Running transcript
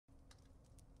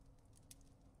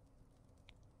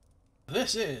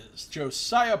This is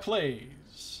Josiah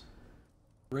Plays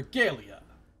Regalia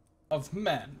of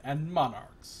Men and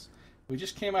Monarchs. We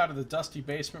just came out of the dusty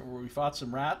basement where we fought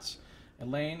some rats.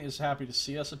 Elaine is happy to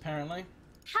see us, apparently.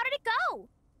 How did it go?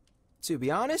 To be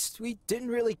honest, we didn't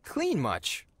really clean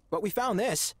much, but we found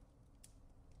this.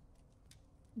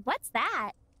 What's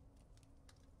that?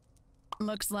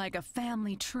 Looks like a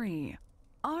family tree.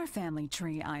 Our family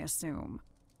tree, I assume.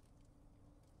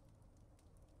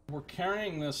 We're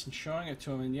carrying this and showing it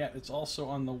to him, and yet it's also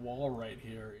on the wall right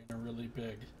here in a really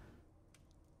big...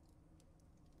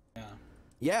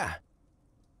 Yeah.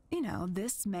 You know,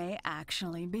 this may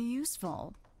actually be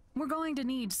useful. We're going to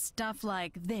need stuff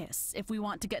like this if we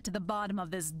want to get to the bottom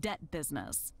of this debt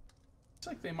business. Looks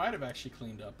like they might have actually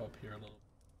cleaned up here a little.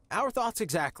 Our thoughts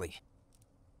exactly.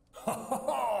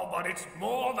 Oh, but it's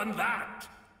more than that.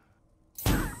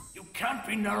 You can't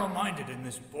be narrow-minded in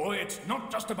this, boy. It's not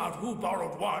just about who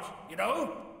borrowed what, you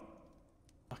know?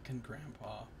 Fucking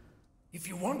grandpa. If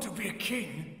you want to be a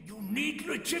king, you need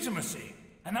legitimacy.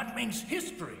 And that means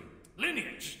history,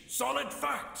 lineage, solid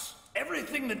facts,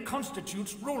 everything that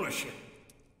constitutes rulership.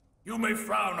 You may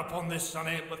frown upon this,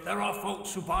 sonny, but there are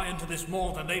folks who buy into this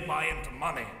more than they buy into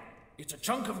money. It's a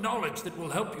chunk of knowledge that will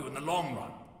help you in the long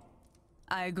run.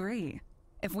 I agree.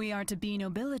 If we are to be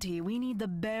nobility, we need the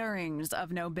bearings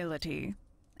of nobility.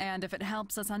 And if it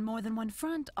helps us on more than one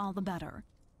front, all the better.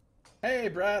 Hey,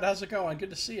 Brad, how's it going? Good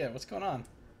to see you. What's going on?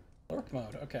 Lurk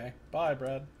mode. Okay. Bye,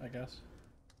 Brad, I guess.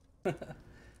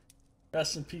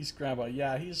 Rest in peace, Grandpa.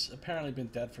 Yeah, he's apparently been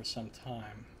dead for some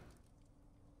time.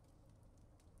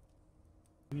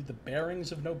 We need the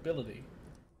bearings of nobility.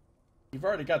 You've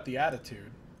already got the attitude.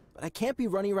 But I can't be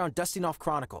running around dusting off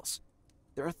chronicles.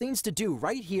 There are things to do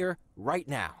right here, right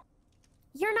now.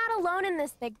 You're not alone in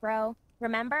this, big bro.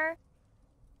 Remember?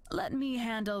 Let me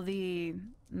handle the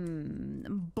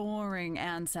boring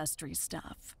ancestry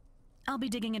stuff. I'll be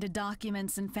digging into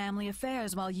documents and family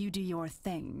affairs while you do your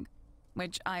thing,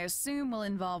 which I assume will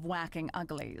involve whacking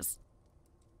uglies.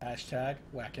 Hashtag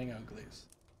whacking uglies.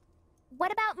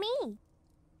 What about me?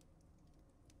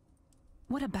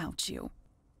 What about you?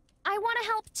 I want to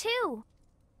help too.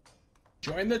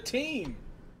 Join the team!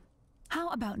 How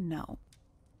about no?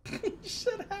 You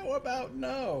said, how about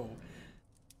no?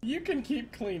 You can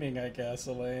keep cleaning, I guess,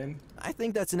 Elaine. I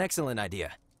think that's an excellent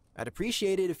idea. I'd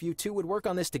appreciate it if you two would work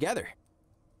on this together.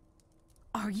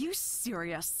 Are you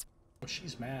serious? Oh,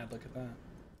 she's mad. Look at that.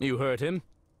 You heard him.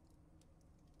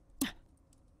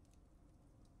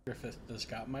 Griffith has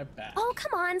got my back. Oh,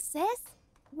 come on, sis.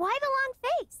 Why the long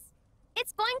face?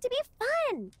 It's going to be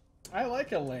fun. I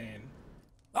like Elaine.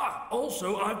 Ah,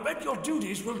 also, I bet your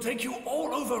duties will take you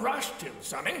all over Rashtil,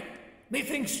 sonny.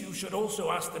 Methinks you should also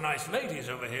ask the nice ladies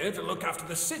over here to look after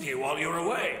the city while you're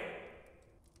away.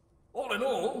 All in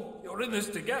all, you're in this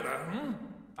together,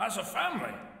 as a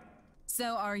family.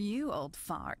 So are you, old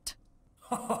fart.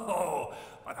 Oh,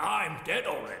 but I'm dead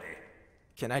already.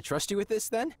 Can I trust you with this,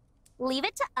 then? Leave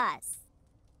it to us.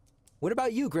 What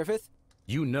about you, Griffith?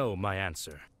 You know my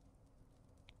answer.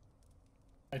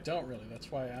 I don't really,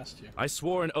 that's why I asked you. I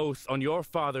swore an oath on your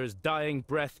father's dying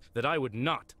breath that I would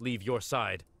not leave your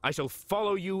side. I shall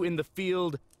follow you in the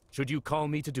field, should you call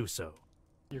me to do so.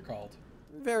 You're called.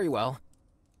 Very well.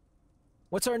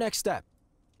 What's our next step?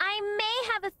 I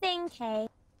may have a thing, Kay.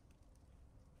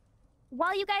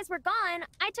 While you guys were gone,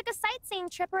 I took a sightseeing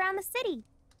trip around the city.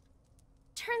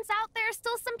 Turns out there are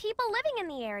still some people living in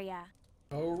the area.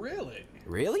 Oh, really?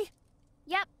 Really?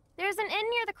 Yep, there's an inn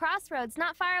near the crossroads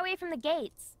not far away from the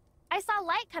gates. I saw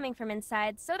light coming from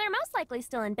inside, so they're most likely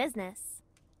still in business.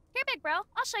 Here, big bro,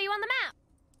 I'll show you on the map.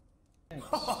 Thanks.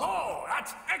 Oh,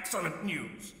 that's excellent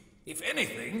news. If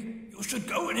anything, you should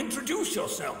go and introduce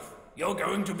yourself. You're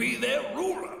going to be their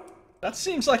ruler. That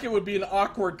seems like it would be an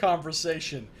awkward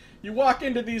conversation. You walk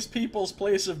into these people's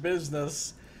place of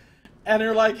business, and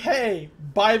you're like, hey,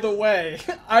 by the way,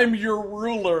 I'm your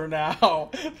ruler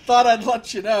now. Thought I'd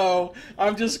let you know.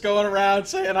 I'm just going around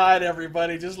saying hi to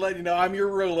everybody, just letting you know I'm your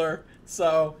ruler.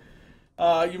 So,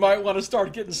 you might want to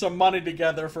start getting some money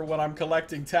together for when I'm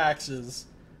collecting taxes.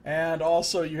 And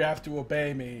also, you have to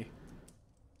obey me.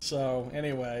 So,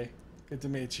 anyway, good to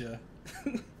meet you.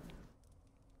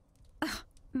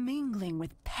 Mingling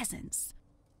with peasants.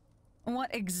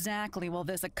 What exactly will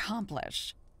this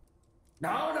accomplish?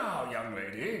 Now, young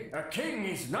lady, a king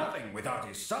is nothing without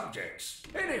his subjects.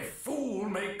 Any fool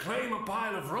may claim a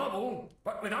pile of rubble,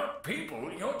 but without people,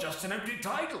 you're just an empty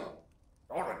title.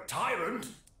 Or a tyrant.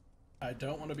 I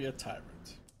don't want to be a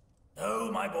tyrant.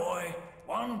 No, my boy,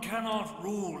 one cannot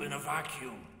rule in a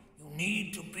vacuum. You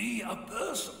need to be a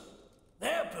person.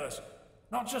 Their person.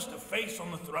 Not just a face on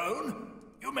the throne.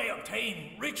 You may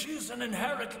obtain riches and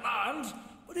inherit lands,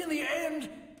 but in the end,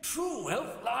 true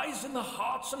wealth lies in the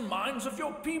hearts and minds of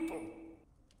your people.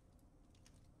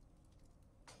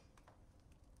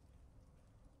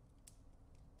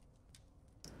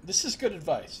 This is good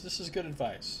advice. This is good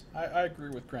advice. I agree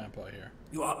with Grandpa here.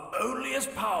 You are only as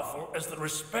powerful as the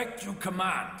respect you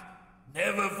command.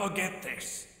 Never forget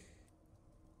this.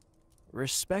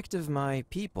 Respect of my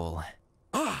people.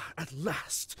 Ah, at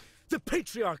last! The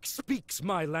Patriarch speaks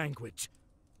my language.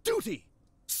 Duty,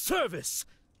 service,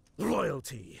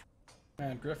 loyalty.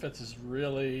 Man, Griffith is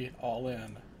really all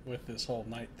in with this whole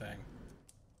knight thing.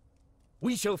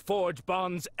 We shall forge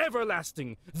bonds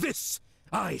everlasting. This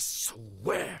I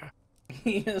swear.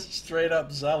 He is straight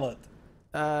up zealot.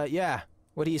 Yeah.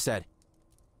 What he said.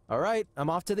 Alright, I'm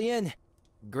off to the inn.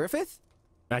 Griffith?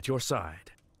 At your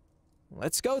side.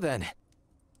 Let's go then.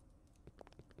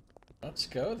 Let's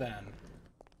go then.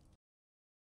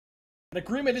 An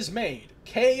agreement is made.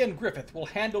 Kay and Griffith will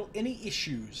handle any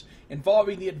issues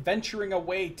involving the adventuring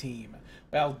away team,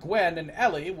 while Gwen and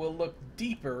Ellie will look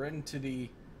deeper into the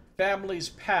family's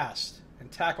past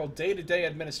and tackle day-to-day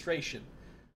administration.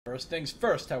 First things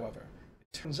first, however.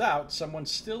 It turns out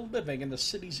someone's still living in the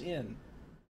city's inn.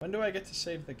 When do I get to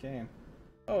save the game?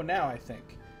 Oh, now I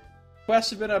think.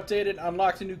 Quests have been updated.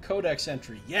 Unlocked a new codex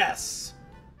entry. Yes!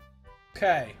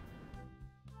 Okay.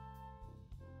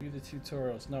 Do the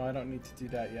tutorials. No, I don't need to do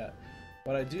that yet.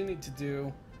 What I do need to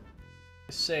do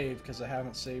is save, because I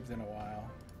haven't saved in a while.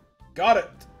 Got it!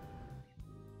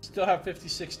 Still have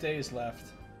 56 days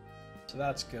left. So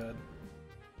that's good.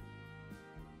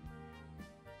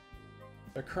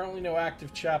 There are currently no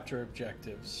active chapter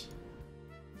objectives.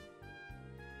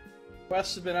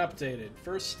 Quests have been updated.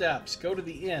 First steps. Go to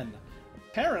the inn.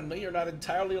 Apparently, you're not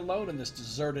entirely alone in this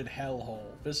deserted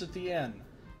hellhole. Visit the inn.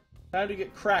 Time to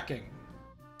get cracking.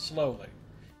 Slowly.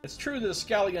 It's true that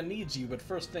Ascalia needs you, but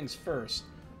first things first.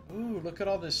 Ooh, look at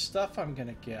all this stuff I'm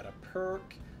gonna get. A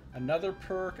perk, another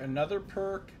perk, another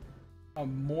perk, a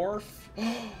morph.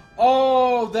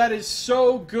 Oh, that is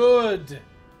so good!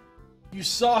 You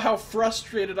saw how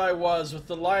frustrated I was with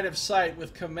the line of sight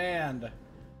with command.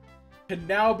 Can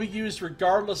now be used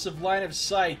regardless of line of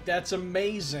sight. That's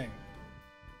amazing.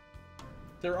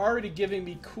 They're already giving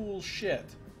me cool shit.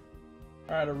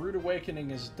 Alright, a Rude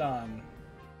Awakening is done.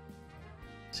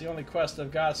 It's the only quest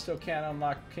I've got. Still can't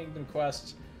unlock kingdom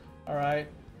quests. Alright.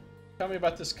 Tell me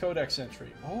about this codex entry.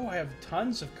 Oh, I have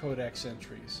tons of codex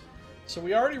entries. So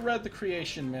we already read the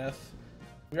creation myth.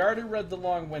 We already read the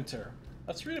long winter.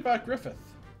 Let's read about Griffith.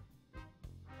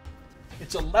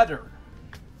 It's a letter.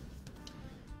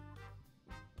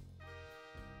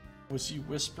 Was he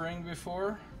whispering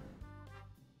before?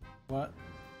 What?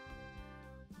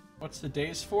 What's the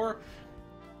days for?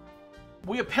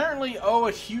 We apparently owe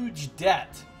a huge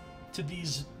debt to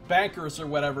these bankers or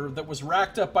whatever that was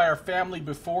racked up by our family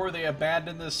before they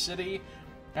abandoned this city,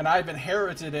 and I've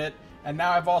inherited it, and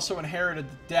now I've also inherited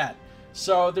the debt.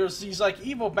 So there's these like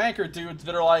evil banker dudes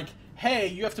that are like, hey,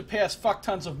 you have to pay us fuck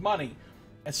tons of money.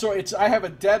 And so I have a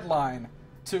deadline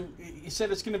to, he said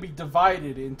it's going to be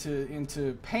divided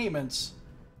into payments,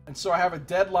 and so I have a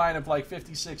deadline of like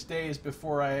 56 days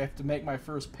before I have to make my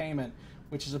first payment,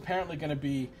 which is apparently going to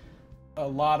be a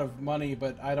lot of money,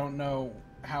 but I don't know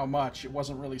how much. It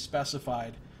wasn't really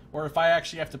specified, or if I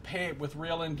actually have to pay it with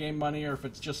real in-game money, or if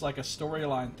it's just like a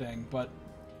storyline thing. But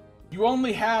you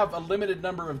only have a limited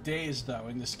number of days, though,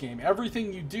 in this game.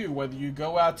 Everything you do, whether you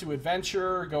go out to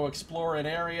adventure, go explore an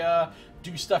area,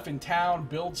 do stuff in town,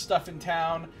 build stuff in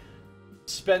town,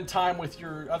 spend time with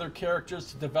your other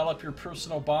characters to develop your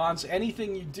personal bonds,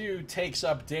 anything you do takes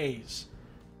up days.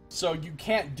 So you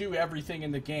can't do everything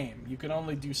in the game. You can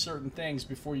only do certain things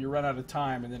before you run out of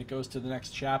time, and then it goes to the next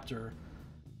chapter.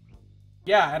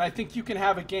 Yeah, and I think you can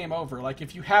have a game over. Like,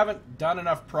 if you haven't done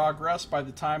enough progress by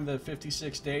the time the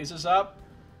 56 days is up,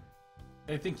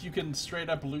 I think you can straight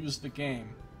up lose the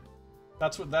game.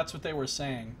 That's what they were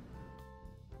saying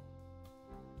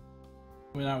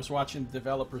when I was watching the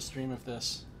developer stream of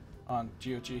this on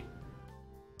GOG.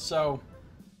 So,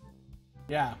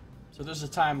 yeah. So there's a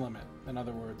time limit, in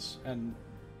other words, and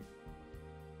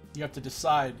you have to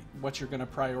decide what you're going to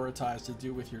prioritize to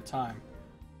do with your time.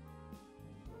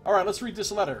 Alright, let's read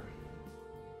this letter.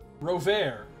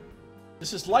 Rover.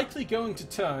 This is likely going to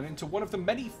turn into one of the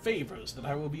many favors that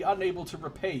I will be unable to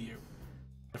repay you.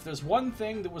 If there's one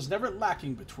thing that was never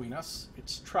lacking between us,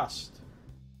 it's trust.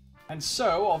 And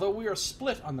so, although we are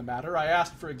split on the matter, I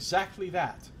asked for exactly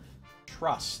that.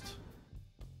 Trust.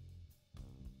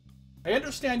 I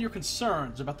understand your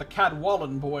concerns about the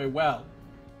Cadwallon boy well.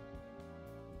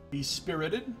 He's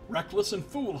spirited, reckless, and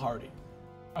foolhardy.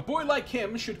 A boy like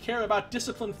him should care about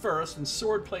discipline first and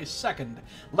swordplay second,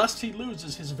 lest he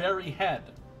loses his very head.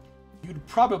 You'd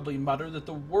probably mutter that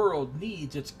the world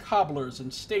needs its cobblers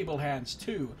and stable hands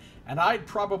too, and I'd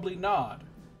probably nod.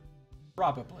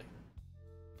 Probably.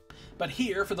 But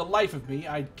here, for the life of me,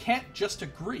 I can't just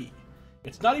agree.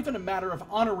 It's not even a matter of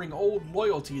honoring old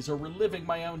loyalties or reliving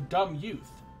my own dumb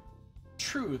youth.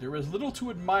 True, there is little to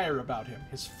admire about him,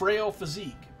 his frail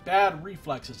physique, bad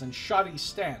reflexes, and shoddy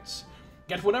stance.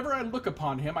 Yet whenever I look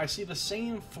upon him, I see the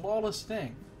same flawless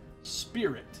thing.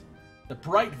 Spirit. The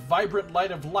bright, vibrant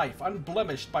light of life,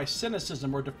 unblemished by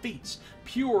cynicism or defeats,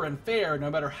 pure and fair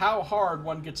no matter how hard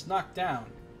one gets knocked down.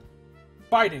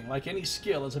 Fighting, like any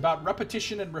skill, is about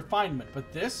repetition and refinement,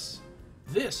 but this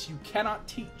you cannot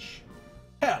teach.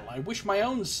 Hell, I wish my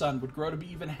own son would grow to be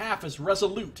even half as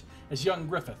resolute as young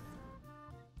Griffith.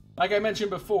 Like I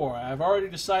mentioned before, I have already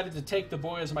decided to take the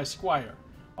boy as my squire.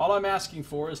 All I'm asking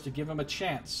for is to give him a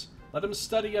chance. Let him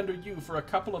study under you for a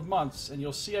couple of months, and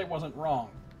you'll see I wasn't wrong.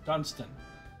 Dunstan.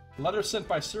 A letter sent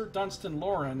by Sir Dunstan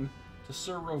Loren to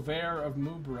Sir Rovere of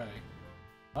Moubrey.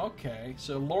 Okay,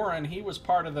 so Loren, he was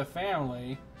part of the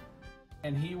family,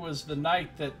 and he was the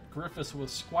knight that Griffith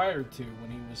was squired to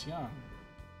when he was young.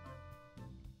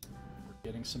 We're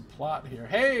getting some plot here.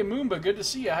 Hey, Moomba, good to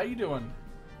see you. How you doing?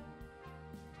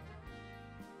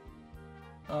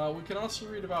 We can also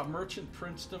read about merchant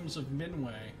princedoms of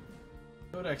Minway.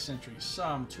 Codex entry,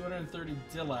 sum 230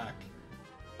 Dillac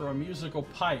for a musical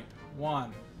pipe,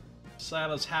 1.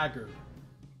 Silas Haggard.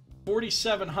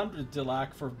 4,700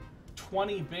 Dillac for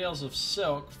 20 bales of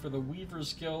silk for the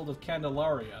Weavers Guild of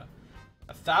Candelaria.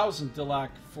 1,000 Dillac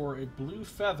for a blue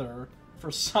feather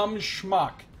for some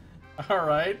schmuck.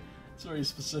 Alright, it's very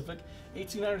specific.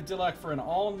 1,800 Dillac for an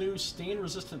all-new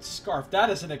stain-resistant scarf. That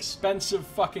is an expensive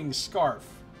fucking scarf.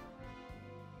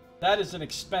 That is an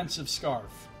expensive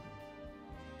scarf.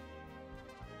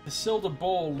 Casilda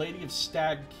Bowl, Lady of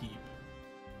Stagkeep.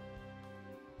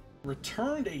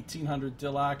 Returned 1,800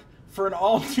 Dillac for an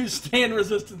all-new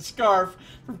stain-resistant scarf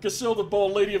from Casilda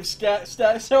Bowl, Lady of Stag.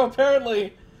 So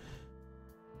apparently,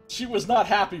 she was not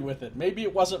happy with it. Maybe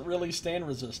it wasn't really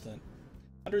stain-resistant.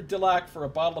 100 Dillac for a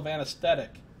bottle of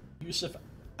anesthetic. Yusuf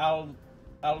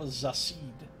al-Zasid.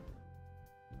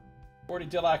 40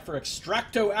 Dillac for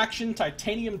Extracto Action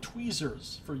Titanium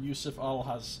Tweezers for Yusuf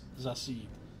al-Zasid.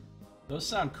 Those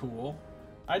sound cool.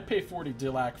 I'd pay 40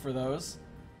 Dillac for those.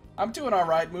 I'm doing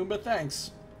alright, Moomba,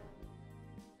 thanks.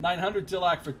 900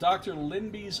 Dillac for Dr.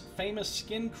 Linby's famous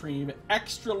skin cream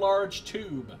extra large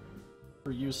tube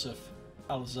for Yusuf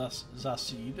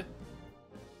al-Zasid.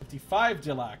 55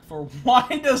 Dillac for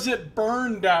Why Does It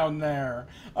Burn Down There?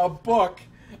 A book.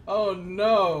 Oh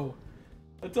no.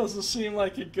 That doesn't seem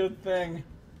like a good thing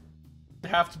to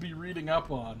have to be reading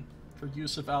up on for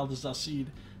Yusuf al-Zasid.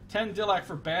 10 Dillac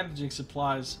for bandaging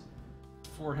supplies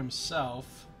for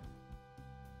himself.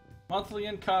 Monthly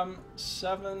income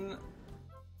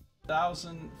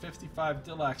 7,055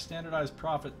 Dillac. Standardized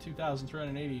profit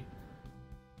 2,380.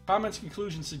 Comments,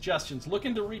 conclusions, suggestions. Look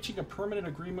into reaching a permanent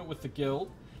agreement with the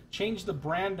guild. Change the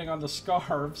branding on the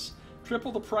scarves.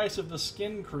 Triple the price of the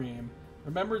skin cream.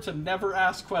 Remember to never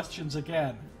ask questions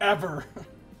again. Ever.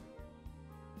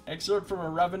 Excerpt from a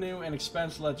revenue and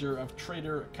expense ledger of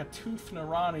trader Katuf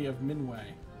Narani of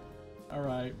Minway.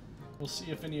 Alright. We'll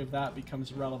see if any of that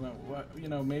becomes relevant. You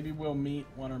know, maybe we'll meet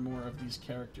one or more of these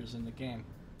characters in the game.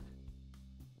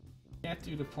 Can't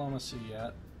do diplomacy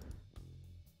yet.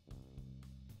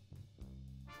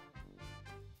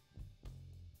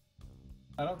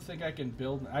 I don't think I can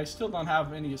build. I still don't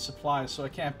have any supplies, so I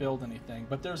can't build anything.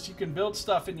 But you can build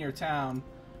stuff in your town.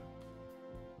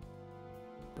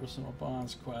 Personal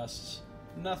bonds quests.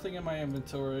 Nothing in my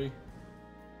inventory.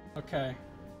 Okay.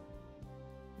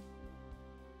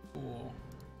 Cool.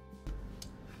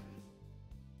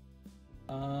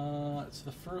 It's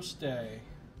the first day.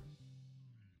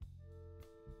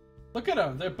 Look at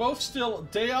them. They're both still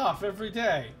day off every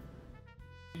day.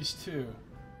 These two.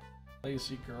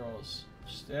 Lazy girls.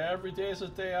 Just every day is a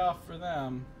day off for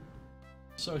them.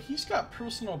 So he's got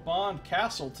personal bond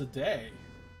castle today.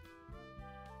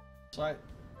 So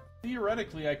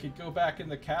theoretically I could go back in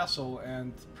the castle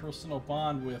and personal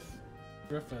bond with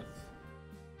Griffith.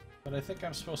 But I think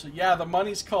I'm supposed to... Yeah, the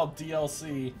money's called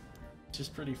DLC, which is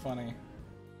pretty funny.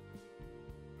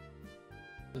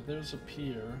 So there's a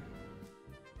pier.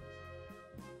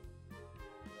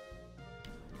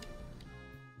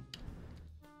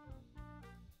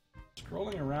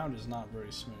 Scrolling around is not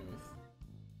very smooth.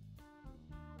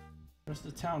 There's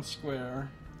the town square.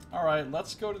 Alright,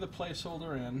 let's go to the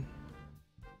placeholder inn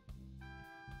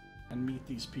and meet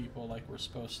these people like we're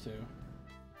supposed to.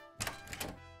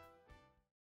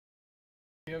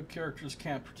 KO characters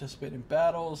can't participate in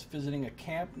battles. Visiting a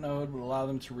camp node will allow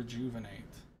them to rejuvenate.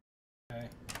 Okay.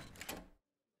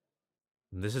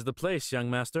 This is the place, young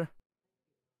master.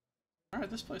 Alright,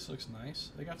 this place looks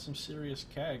nice. They got some serious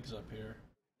kegs up here.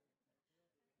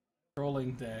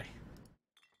 Trolling day.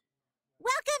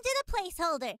 Welcome to the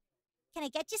placeholder. Can I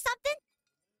get you something?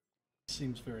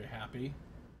 Seems very happy.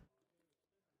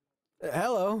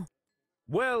 Hello.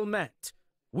 Well met.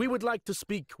 We would like to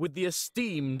speak with the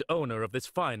esteemed owner of this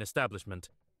fine establishment.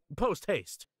 Post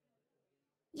haste.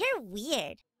 You're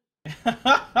weird.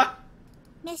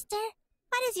 Mister,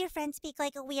 why does your friend speak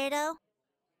like a weirdo?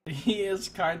 He is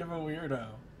kind of a weirdo.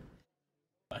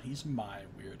 But he's my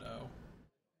weirdo.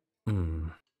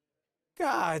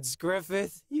 Gods,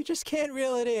 Griffith, you just can't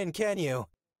reel it in, can you?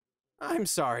 I'm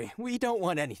sorry, we don't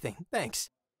want anything, thanks.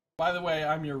 By the way,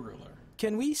 I'm your ruler.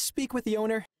 Can we speak with the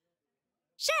owner?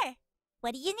 Sure.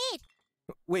 What do you need?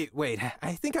 Wait,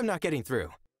 I think I'm not getting through.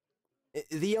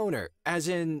 The owner, as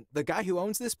in the guy who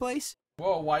owns this place?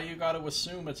 Whoa, why you gotta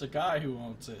assume it's a guy who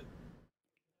owns it?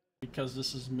 Because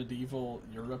this is medieval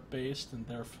Europe based and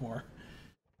therefore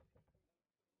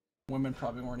women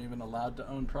probably weren't even allowed to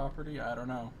own property? I don't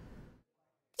know.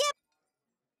 Yep.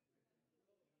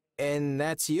 And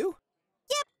that's you?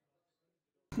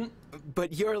 Yep.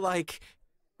 But you're like,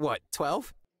 what,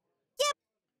 12?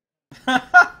 Yep.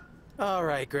 All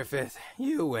right, Griffith,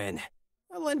 you win.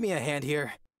 Lend me a hand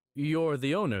here. You're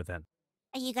the owner, then.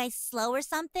 Are you guys slow or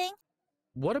something?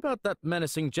 What about that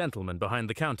menacing gentleman behind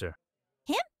the counter?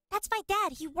 Him? That's my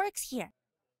dad. He works here.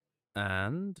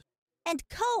 And? And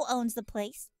co-owns the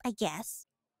place, I guess.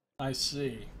 I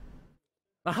see.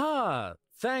 Aha!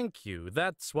 Thank you.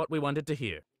 That's what we wanted to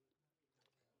hear.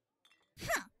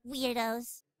 Huh,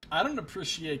 weirdos. I don't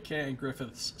appreciate Kay and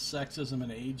Griffith's sexism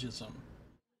and ageism.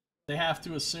 They have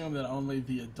to assume that only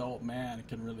the adult man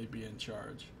can really be in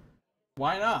charge.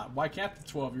 Why not? Why can't the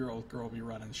 12-year-old girl be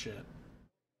running shit?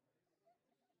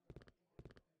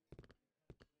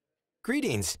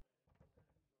 Greetings.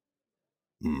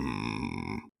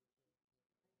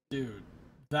 Dude,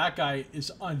 that guy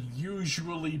is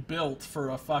unusually built for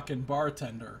a fucking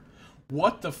bartender.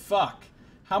 What the fuck?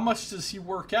 How much does he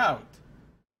work out?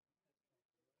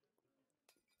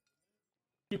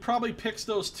 He probably picks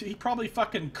those two. He probably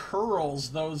fucking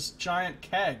curls those giant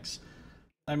kegs.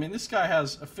 I mean, this guy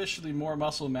has officially more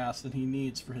muscle mass than he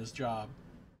needs for his job.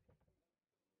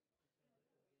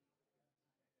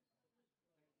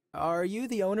 Are you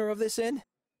the owner of this inn?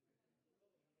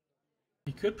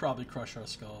 He could probably crush our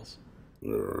skulls.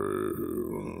 He's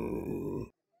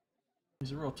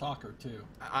a real talker, too.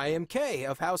 I am Kay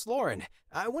of House Lauren.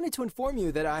 I wanted to inform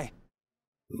you that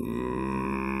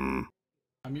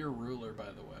I'm your ruler,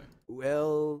 by the way.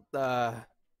 Well,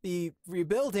 the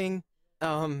rebuilding,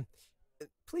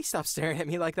 please stop staring at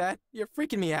me like that. You're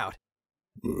freaking me out.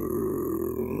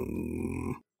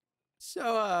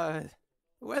 So,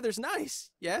 the weather's nice,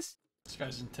 yes? This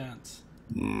guy's intense.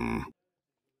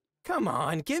 Come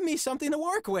on, give me something to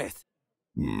work with.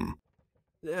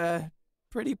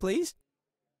 Pretty please?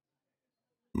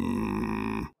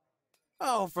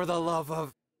 Oh, for the love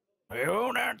of... I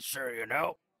won't answer, you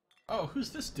know. Oh, who's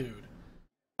this dude?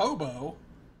 Hobo?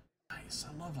 Nice,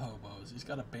 I love hobos. He's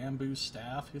got a bamboo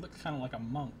staff. He looks kind of like a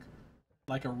monk.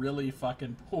 Like a really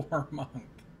fucking poor monk.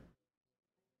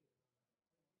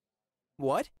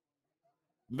 What?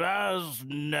 Baz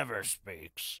never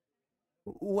speaks.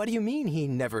 What do you mean he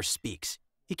never speaks?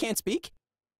 He can't speak?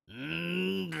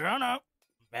 Dunno.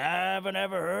 Haven't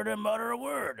ever heard him utter a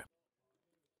word.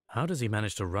 How does he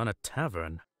manage to run a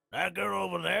tavern? That girl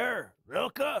over there,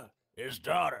 Rilka, his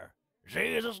daughter. She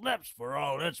is his lips for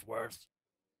all it's worth.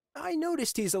 I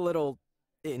noticed he's a little...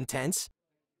 intense.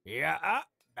 Yeah,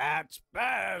 that's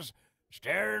Baz.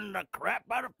 Staring the crap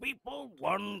out of people,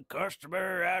 one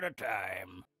customer at a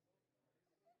time.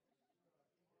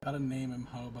 Gotta name him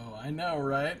Hobo. I know,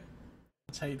 right?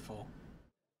 It's hateful.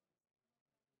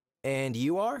 And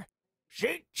you are?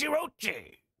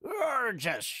 Shichirochi, or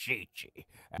just Shichi.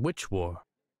 Which war?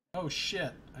 Oh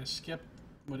shit, I skipped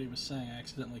what he was saying. I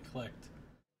accidentally clicked.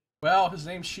 Well, his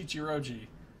name's Shichiroji.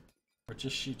 Or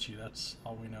just Shichi, that's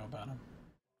all we know about him.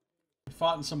 He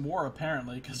fought in some war,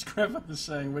 apparently, because Griffith is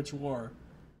saying which war.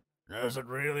 Does it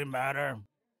really matter?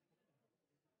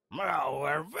 Well,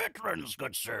 we're veterans,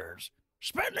 good sirs.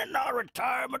 Spending our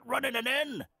retirement running an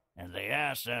inn in the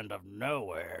ass end of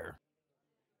nowhere.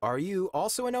 Are you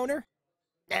also an owner?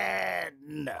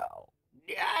 No.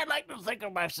 I like to think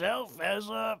of myself as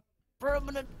a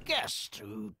permanent guest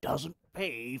who doesn't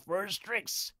pay for his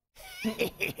drinks.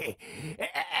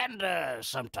 And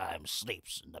sometimes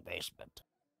sleeps in the basement.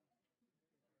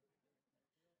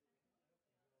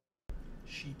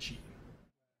 Chi-Chi.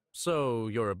 So,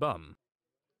 you're a bum.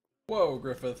 Whoa,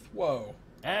 Griffith, whoa.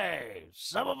 Hey,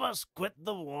 some of us quit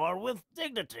the war with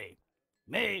dignity.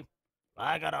 Me,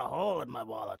 I got a hole in my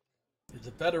wallet. He's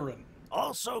a veteran.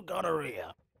 Also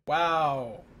gonorrhea.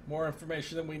 Wow. More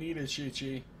information than we needed,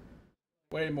 Chi-Chi.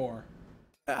 Way more.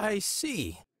 I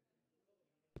see.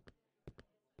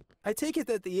 I take it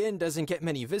that the inn doesn't get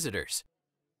many visitors.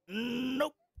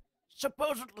 Nope.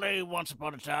 Supposedly, once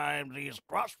upon a time, these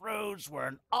crossroads were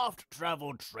an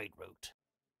oft-traveled trade route.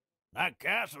 That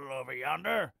castle over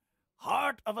yonder,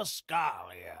 heart of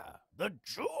Ascalia, the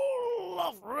jewel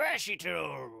of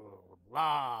Reshitul,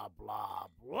 blah, blah,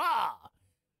 blah.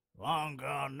 Long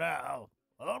gone now,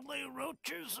 only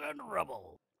roaches and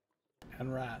rubble.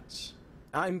 And rats.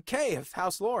 I'm Kay of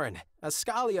House Lauren.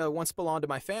 Ascalia once belonged to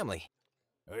my family.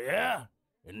 Oh, yeah?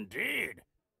 Indeed.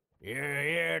 You're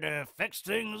here to fix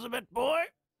things a bit, boy?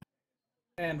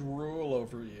 And rule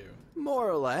over you. More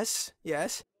or less,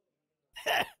 yes.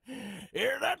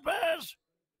 Hear that, Baz?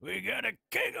 We got a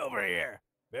king over here.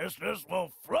 Business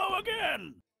will flow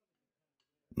again.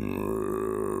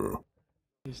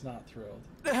 He's not thrilled.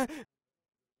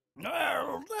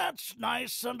 Well, that's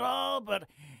nice and all, but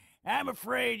I'm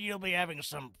afraid you'll be having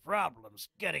some problems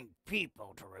getting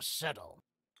people to resettle.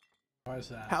 Why is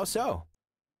that? How so?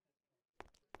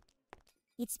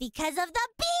 It's because of the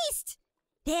beast!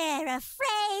 They're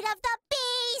afraid of the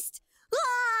beast!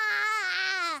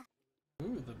 Ah!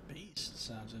 Ooh, the beast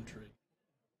sounds intriguing.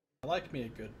 I like me a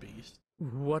good beast.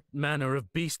 What manner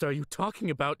of beast are you talking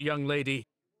about, young lady?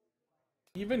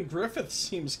 Even Griffith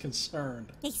seems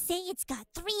concerned. They say it's got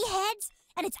 3 heads,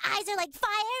 and its eyes are like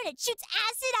fire, and it shoots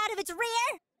acid out of its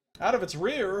rear! Out of its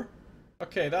rear?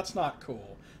 Okay, that's not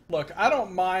cool. Look, I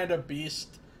don't mind a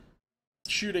beast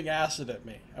shooting acid at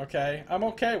me, okay? I'm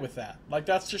okay with that. Like,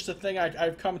 that's just a thing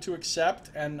I've come to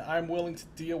accept, and I'm willing to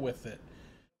deal with it.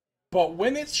 But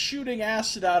when it's shooting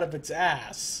acid out of its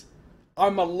ass,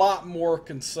 I'm a lot more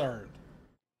concerned.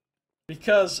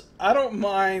 Because I don't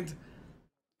mind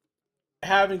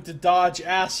having to dodge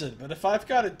acid, but if I've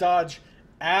got to dodge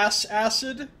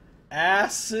acid,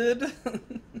 acid,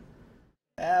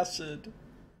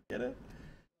 get it?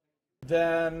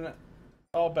 Then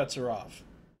all bets are off.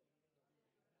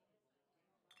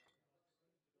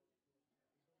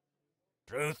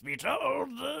 Truth be told,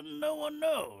 no one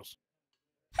knows.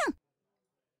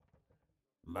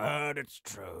 But it's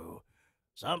true.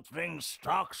 Something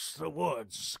stalks the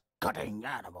woods, cutting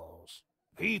animals.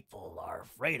 People are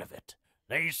afraid of it.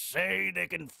 They say they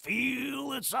can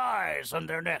feel its eyes on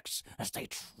their necks as they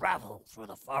travel through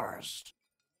the forest.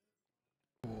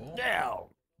 Cool.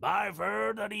 Hell, I've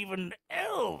heard that even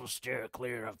elves steer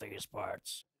clear of these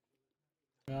parts.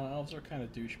 Well, elves are kind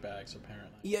of douchebags,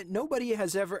 apparently. Yet nobody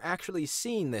has ever actually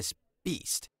seen this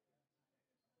beast.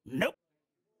 Nope.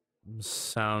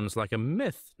 Sounds like a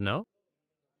myth, no?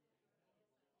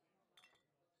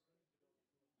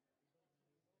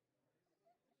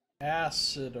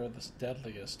 Acid are the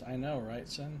deadliest. I know, right,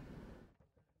 Sin?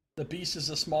 The beast is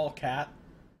a small cat.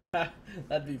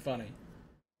 That'd be funny.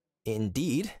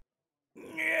 Indeed.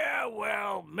 Yeah,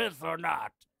 well, myth or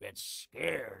not, it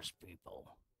scares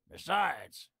people.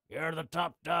 Besides, you're the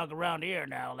top dog around here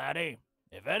now, laddie.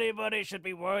 If anybody should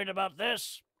be worried about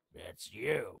this, it's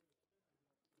you.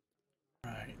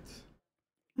 Right.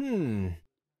 Will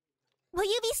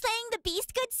you be slaying the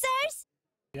beast, good sirs?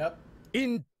 Yep.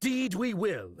 Indeed we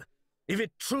will. If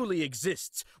it truly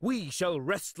exists, we shall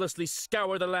restlessly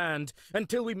scour the land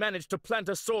until we manage to plant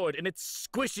a sword in its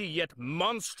squishy yet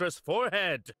monstrous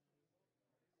forehead.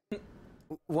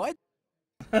 What?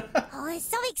 Oh, it's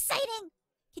so exciting!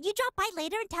 Can you drop by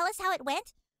later and tell us how it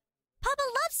went? Papa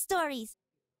loves stories.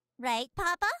 Right,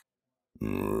 Papa?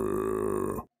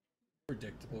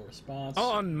 Predictable response.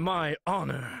 On my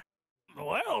honor.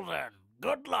 Well then,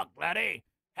 good luck, laddie.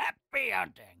 Happy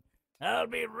hunting. I'll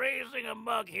be raising a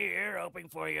mug here, hoping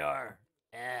for your,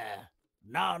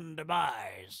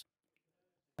 non-demise.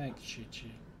 Thanks,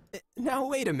 Chi-Chi. Now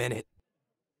wait a minute.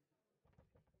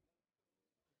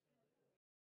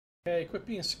 Okay, quit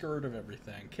being scared of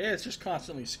everything. Okay, it's just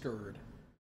constantly scared.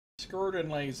 Scared and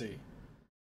lazy.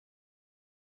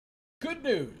 Good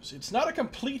news, it's not a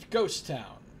complete ghost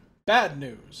town. Bad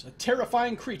news, a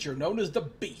terrifying creature known as the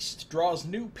Beast draws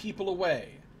new people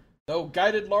away. Though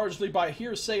guided largely by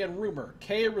hearsay and rumor,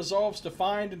 Kay resolves to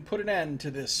find and put an end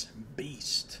to this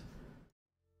beast.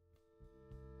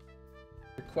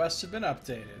 Requests have been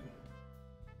updated.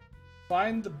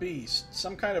 Find the beast.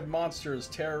 Some kind of monster is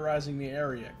terrorizing the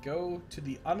area. Go to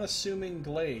the unassuming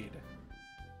glade.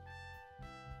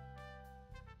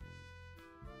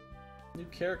 New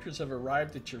characters have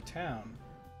arrived at your town.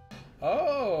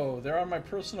 Oh, they're on my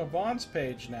personal bonds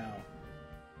page now.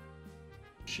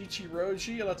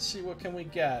 Shichiroji, let's see what can we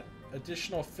get.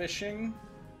 Additional fishing.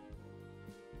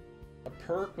 A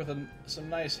perk with some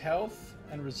nice health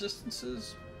and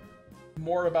resistances.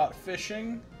 More about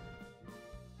fishing.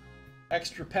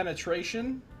 Extra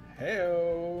penetration.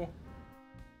 Heyo.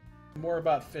 More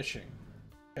about fishing.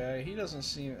 Okay, he doesn't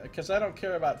seem... Because I don't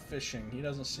care about fishing. He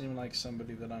doesn't seem like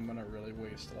somebody that I'm going to really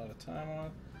waste a lot of time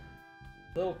on.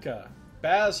 Lilka.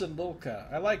 Baz and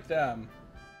Lilka. I like them.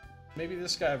 Maybe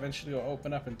this guy eventually will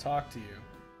open up and talk to you.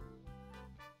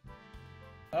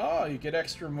 Oh, you get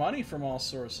extra money from all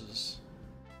sources.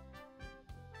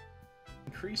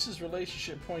 Increases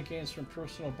relationship point gains from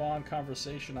personal bond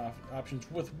conversation options.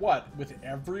 With what? With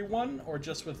everyone or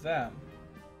just with them?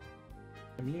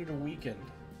 Community weakened.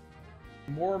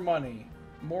 More money.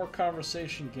 More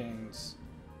conversation gains.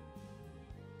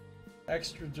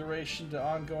 Extra duration to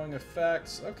ongoing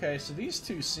effects. Okay, so these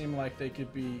two seem like they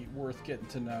could be worth getting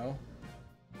to know.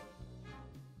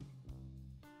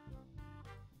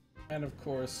 And of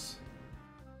course,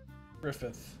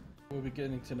 Griffith. We'll be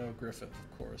getting to know Griffith,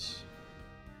 of course.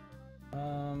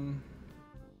 Can't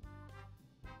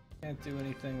do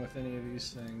anything with any of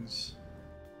these things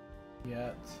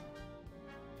yet.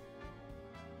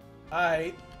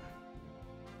 Alright.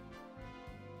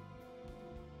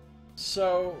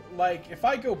 So, like, if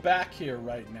I go back here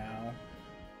right now,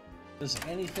 does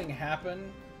anything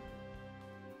happen?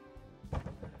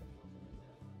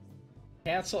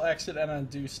 Cancel, exit, and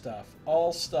undo stuff.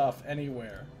 All stuff,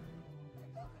 anywhere.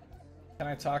 Can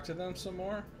I talk to them some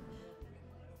more?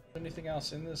 Anything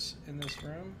else in this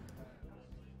room?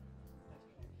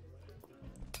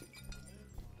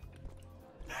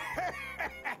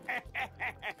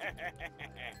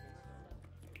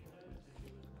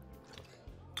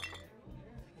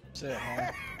 That's it,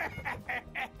 huh?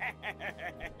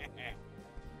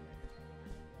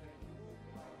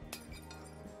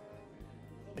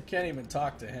 I can't even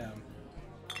talk to him.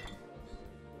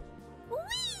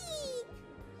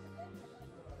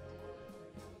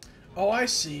 Oh, I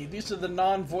see. These are the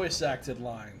non-voice acted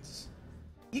lines.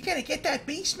 You gonna get that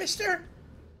beast, mister?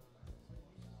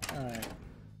 Alright.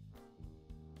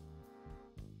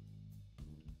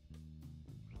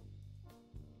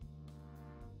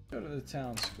 Go to the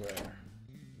town square.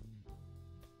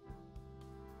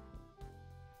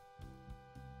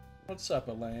 What's up,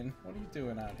 Elaine? What are you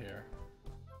doing out here?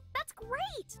 That's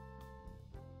great!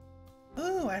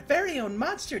 Ooh, our very own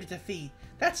monster to defeat.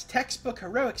 That's textbook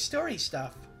heroic story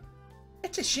stuff.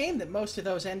 It's a shame that most of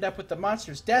those end up with the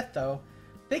monster's death, though.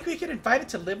 Think we could invite it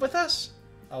to live with us?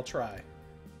 I'll try.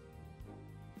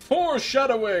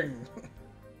 Foreshadowing!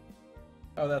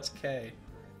 Oh, that's K.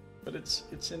 But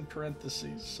it's in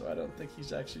parentheses, so I don't think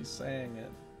he's actually saying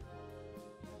it.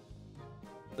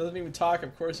 Doesn't even talk.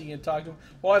 Of course he can talk to him.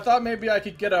 Well, I thought maybe I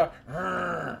could get a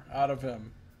out of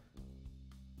him.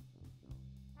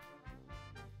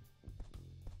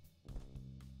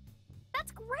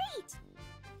 That's great!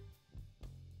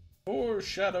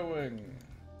 Foreshadowing.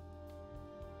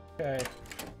 Okay.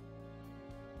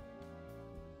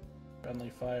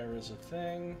 Friendly fire is a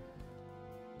thing.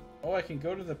 Oh, I can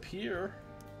go to the pier.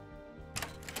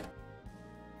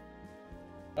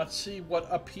 Let's see what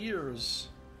appears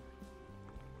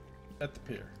at the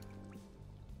pier.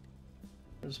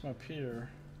 Where's my pier?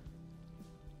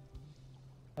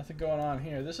 Nothing going on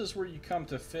here. This is where you come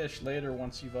to fish later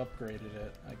once you've upgraded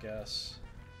it, I guess.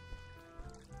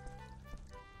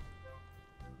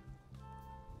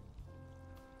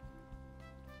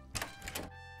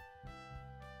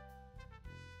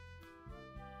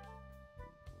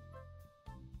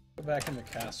 Go back in the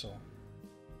castle.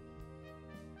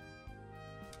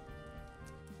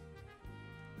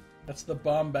 That's the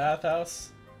bomb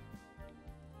bathhouse.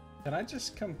 Can I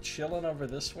just come chilling over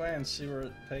this way and see where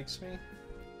it takes me?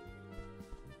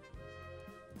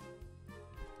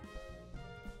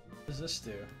 What does this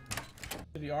do?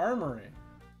 To the armory.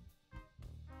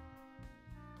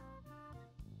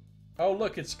 Oh,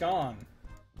 look, it's gone.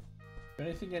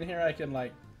 Anything in here I can,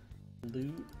 like,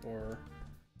 loot or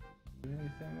do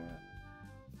anything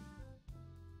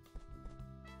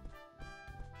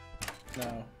with?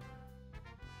 No.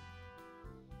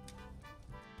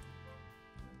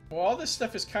 Well, all this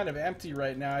stuff is kind of empty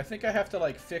right now. I think I have to,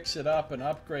 like, fix it up and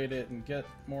upgrade it and get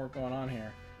more going on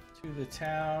here. To the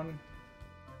town.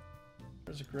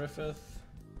 There's a Griffith.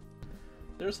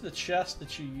 There's the chest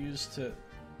that you use to... What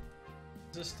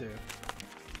does this do?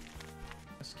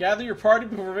 Let's gather your party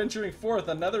before venturing forth.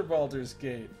 Another Baldur's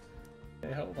Gate.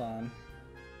 Okay, hold on.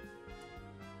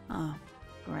 Oh,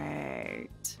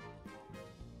 great.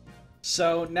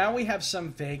 So now we have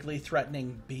some vaguely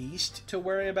threatening beast to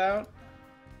worry about.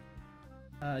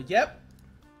 Yep.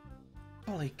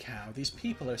 Holy cow, these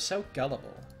people are so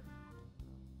gullible.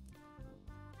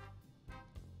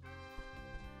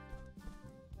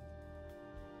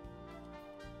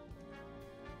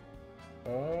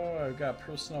 Oh, I've got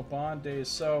personal bond days.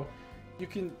 So you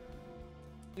can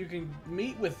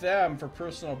meet with them for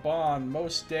personal bond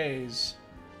most days,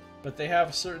 but they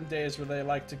have certain days where they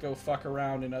like to go fuck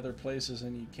around in other places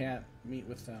and you can't meet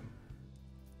with them.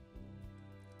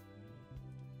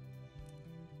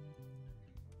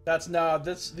 That's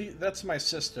my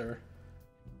sister.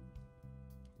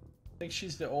 I think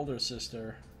she's the older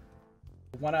sister.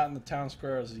 The one out in the town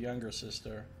square is the younger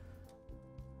sister.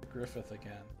 Griffith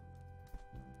again.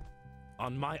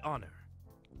 On my honor.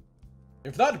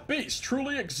 If that beast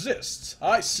truly exists,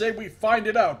 I say we find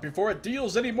it out before it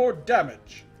deals any more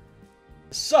damage.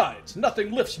 Besides,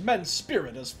 nothing lifts men's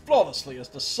spirit as flawlessly as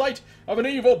the sight of an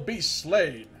evil beast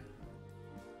slain.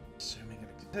 Assuming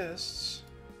it exists.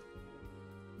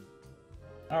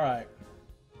 Alright.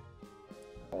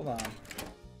 Hold on.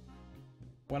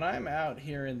 When I'm out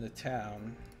here in the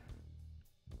town,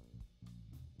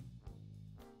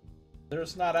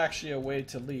 there's not actually a way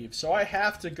to leave. So I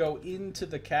have to go into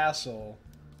the castle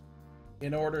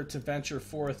in order to venture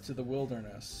forth to the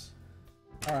wilderness.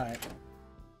 Alright.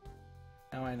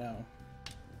 Now I know.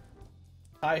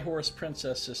 High Horse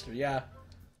Princess Sister, yeah.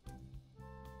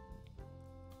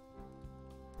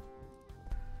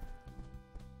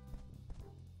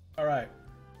 Alright.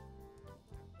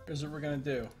 Here's what we're gonna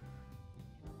do.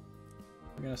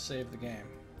 We're gonna save the game.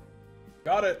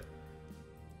 Got it!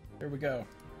 Here we go.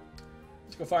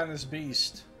 Let's go find this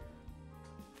beast.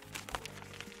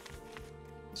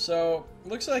 So,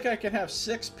 looks like I can have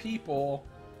 6 people,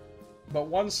 but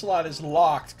one slot is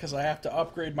locked because I have to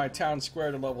upgrade my town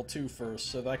square to level 2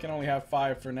 first, so that I can only have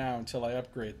 5 for now until I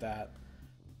upgrade that.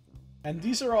 And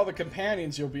these are all the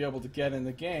companions you'll be able to get in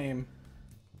the game.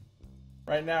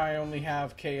 Right now I only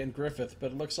have Kay and Griffith,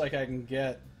 but it looks like I can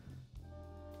get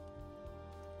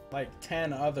like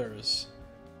 10 others.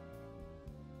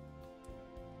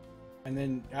 And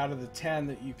then out of the 10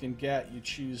 that you can get, you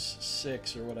choose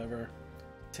 6 or whatever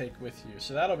to take with you.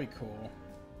 So that'll be cool.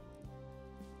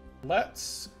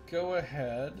 Let's go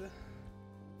ahead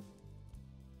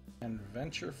and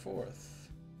venture forth.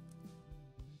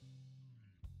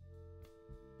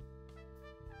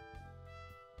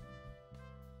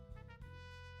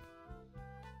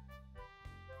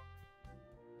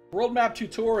 World map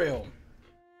tutorial.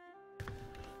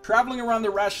 Traveling around the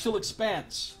Rashtil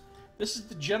Expanse. This is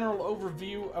the general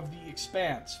overview of the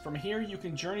Expanse. From here you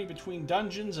can journey between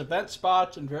dungeons, event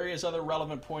spots, and various other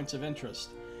relevant points of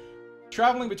interest.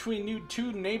 Traveling between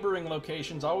 2 neighboring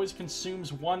locations always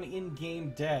consumes 1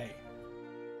 in-game day.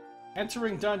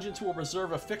 Entering dungeons will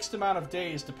reserve a fixed amount of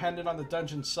days dependent on the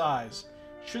dungeon size.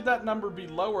 Should that number be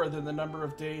lower than the number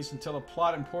of days until a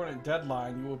plot important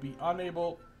deadline, you will be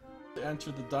unable to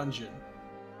enter the dungeon.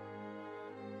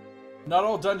 Not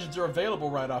all dungeons are available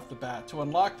right off the bat. To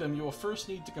unlock them, you will first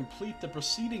need to complete the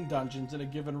preceding dungeons in a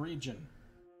given region.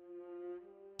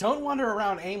 Don't wander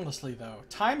around aimlessly, though.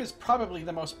 Time is probably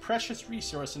the most precious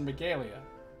resource in Regalia.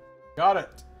 Got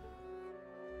it.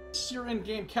 This is your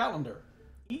in-game calendar.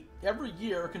 Every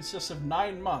year consists of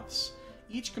 9 months,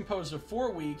 each composed of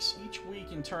 4 weeks, each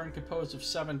week in turn composed of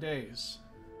 7 days.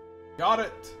 Got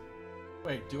it.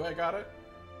 Wait, do I got it?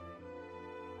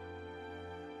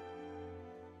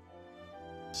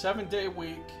 7-day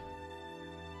week,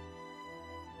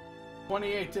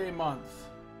 28-day month,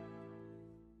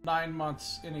 9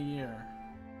 months in a year.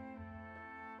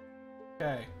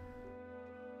 Okay.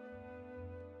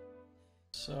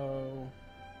 So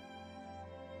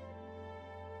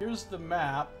here's the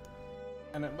map,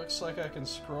 and it looks like I can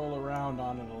scroll around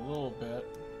on it a little bit.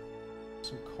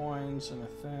 Some coins and a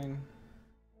thing.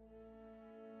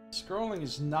 Scrolling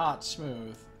is not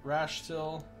smooth.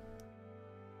 Rashtil.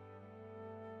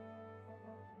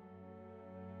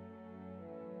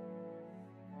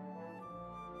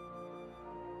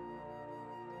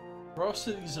 Most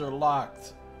of these are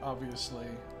locked, obviously.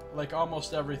 Like,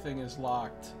 almost everything is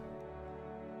locked.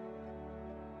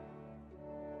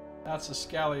 That's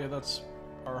Ascalia, that's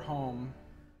our home.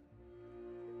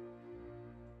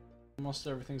 Almost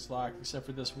everything's locked, except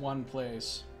for this one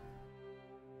place.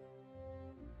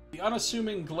 The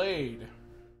Unassuming Glade.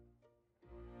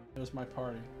 There's my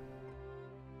party.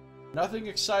 Nothing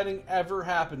exciting ever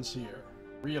happens here.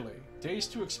 Really. Days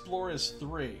to explore is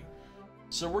 3.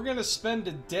 So we're gonna spend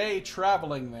a day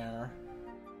traveling there,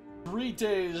 3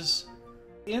 days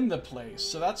in the place.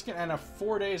 So that's gonna, and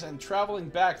 4 days, and traveling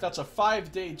back. That's a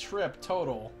 5-day trip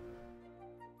total.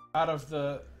 out of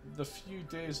the few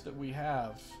days that we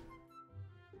have.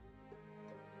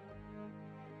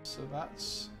 So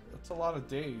that's a lot of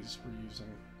days we're using.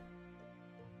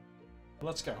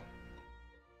 Let's go.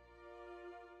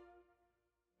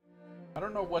 I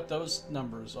don't know what those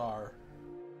numbers are.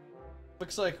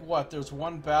 Looks like what? There's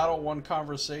one battle, one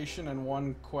conversation, and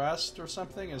one quest or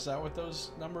something? Is that what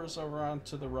those numbers are on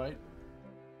to the right?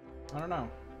 I don't know.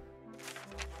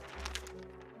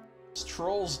 It's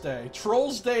Trolls Day.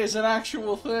 Trolls Day is an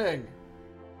actual thing!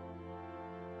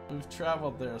 We've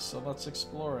traveled there, so let's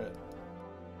explore it.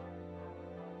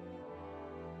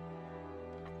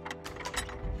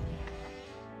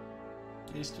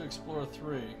 Days to Explore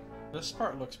 3. This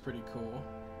part looks pretty cool.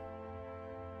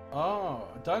 Oh,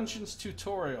 Dungeons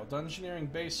Tutorial. Dungeoneering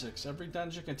Basics. Every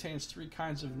dungeon contains 3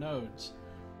 kinds of nodes.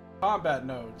 Combat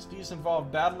nodes. These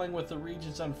involve battling with the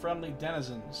region's unfriendly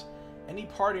denizens. Any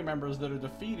party members that are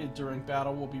defeated during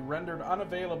battle will be rendered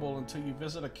unavailable until you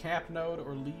visit a camp node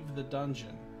or leave the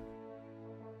dungeon.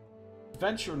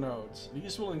 Adventure nodes.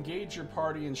 These will engage your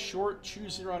party in short,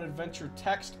 choose-your-own-adventure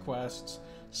text quests,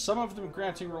 some of them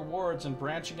granting rewards and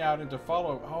branching out into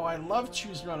follow. Oh, I love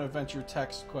choose-your-own-adventure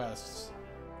text quests.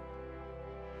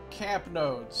 Camp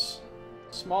nodes.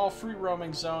 Small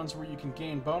free-roaming zones where you can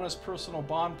gain bonus personal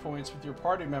bond points with your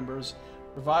party members,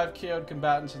 revive KO'd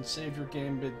combatants, and save your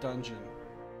game mid-dungeon.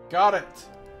 Got it!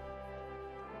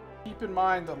 Keep in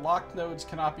mind that locked nodes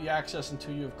cannot be accessed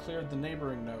until you have cleared the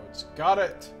neighboring nodes. Got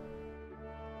it!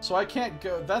 So I can't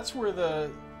go... That's where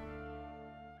the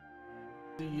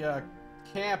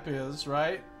camp is,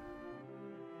 right?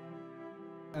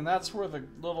 And that's where the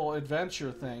little adventure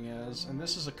thing is, and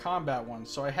this is a combat one,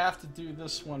 so I have to do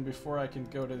this one before I can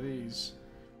go to these.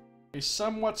 A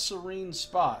somewhat serene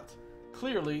spot.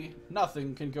 Clearly,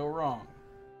 nothing can go wrong.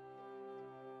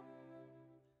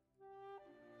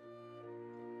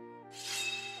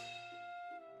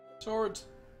 Swords.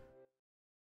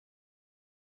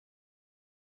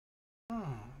 Oh,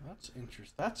 that's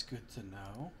interesting. That's good to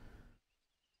know.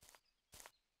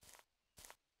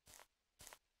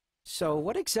 So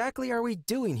what exactly are we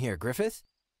doing here, Griffith?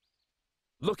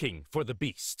 Looking for the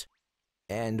beast.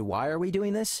 And why are we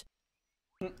doing this?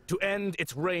 To end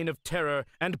its reign of terror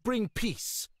and bring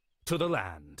peace to the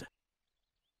land.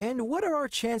 And what are our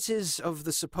chances of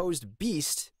the supposed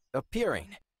beast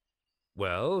appearing?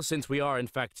 Well, since we are in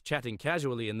fact chatting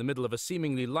casually in the middle of a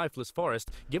seemingly lifeless forest,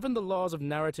 given the laws of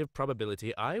narrative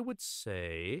probability, I would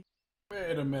say...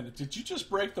 Wait a minute, did you just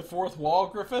break the fourth wall,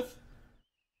 Griffith?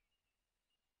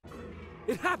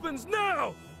 It happens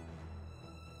now!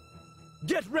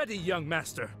 Get ready, young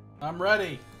master. I'm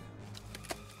ready.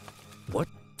 What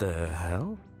the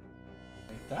hell?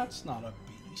 Wait, that's not a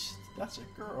beast. That's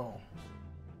a girl.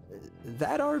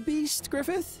 That our beast,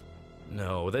 Griffith?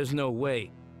 No, there's no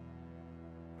way.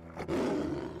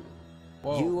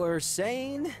 Whoa. You were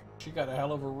saying? She got a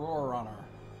hell of a roar on her.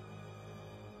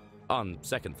 On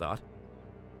second thought.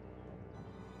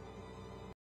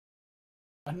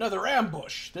 Another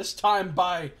ambush, this time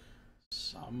by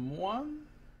someone?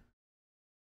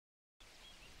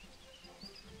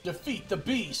 Defeat the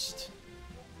beast!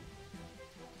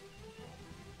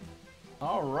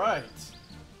 Alright.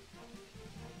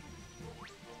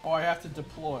 Oh, I have to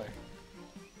deploy.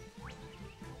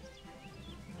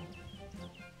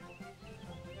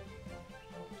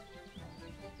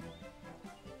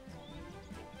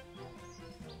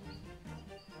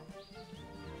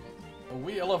 The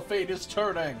wheel of fate is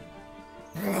turning!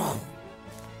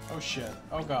 Oh shit.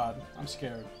 Oh god. I'm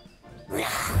scared.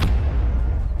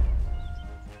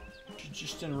 She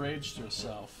just enraged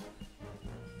herself.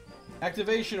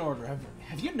 Activation order.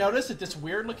 Have you noticed that this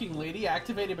weird-looking lady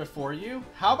activated before you?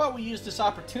 How about we use this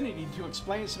opportunity to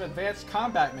explain some advanced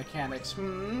combat mechanics,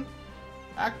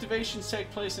 Activations take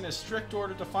place in a strict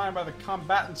order defined by the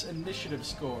combatant's initiative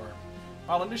score.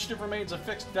 While initiative remains a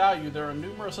fixed value, there are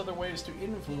numerous other ways to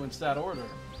influence that order.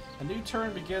 A new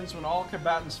turn begins when all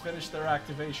combatants finish their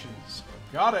activations.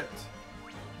 Got it!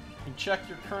 You can check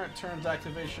your current turn's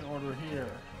activation order here.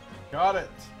 Got it!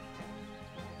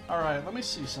 Alright, let me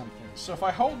see something. So if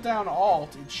I hold down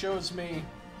Alt, it shows me...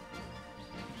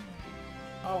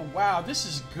 Oh wow, this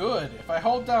is good! If I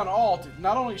hold down Alt, it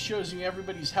not only shows me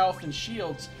everybody's health and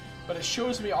shields, but it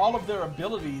shows me all of their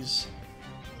abilities,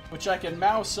 which I can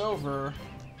mouse over.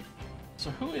 So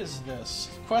who is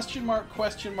this? Question mark,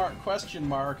 question mark, question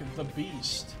mark, the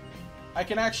beast. I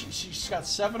can actually... She's got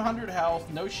 700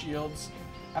 health, no shields,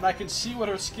 and I can see what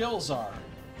her skills are.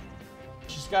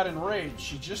 She's got enraged.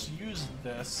 She just used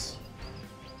this.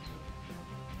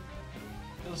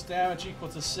 Deals damage equal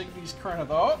to Signy's current...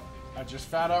 Oh! I just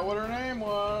found out what her name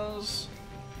was.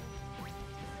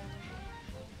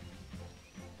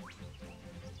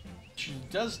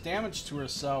 does damage to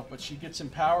herself, but she gets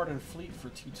empowered and fleet for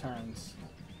 2 turns.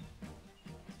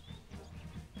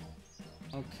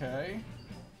 Okay.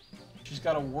 She's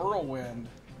got a whirlwind.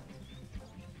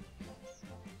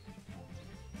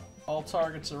 All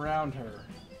targets around her.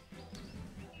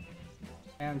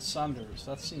 And sunders.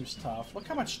 That seems tough. Look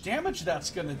how much damage that's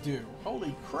gonna do.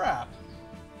 Holy crap.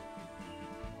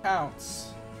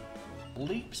 Counts.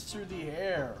 Leaps through the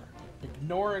air.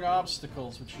 Ignoring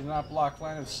obstacles which do not block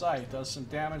line of sight. Does some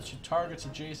damage to targets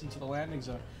adjacent to the landing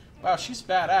zone. Wow, she's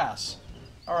badass.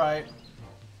 Alright.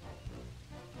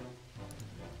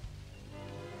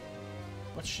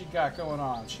 What's she got going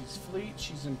on? She's fleet,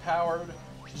 she's empowered,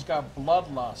 she's got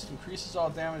bloodlust. Increases all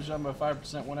damage done by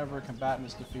 5% whenever a combatant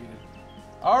is defeated.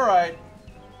 Alright.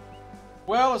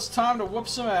 Well, it's time to whoop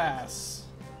some ass.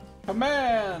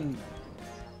 Command!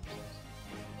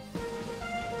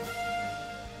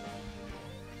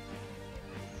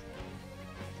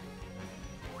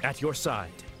 At your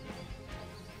side.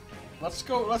 Let's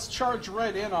go, let's charge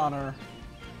right in on her.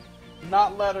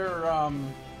 Not let her,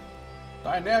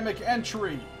 dynamic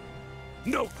entry.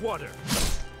 No quarter.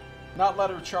 Not let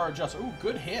her charge us. Ooh,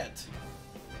 good hit.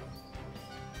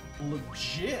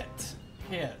 Legit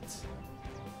hit.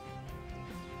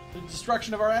 The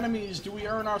destruction of our enemies, do we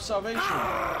earn our salvation?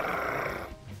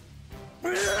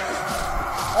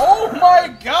 Oh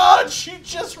my god, she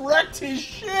just wrecked his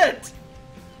shit!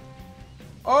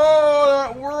 Oh,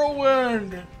 that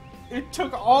whirlwind! It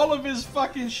took all of his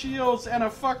fucking shields and a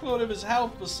fuckload of his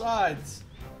health besides.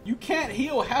 You can't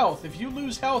heal health. If you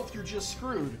lose health, you're just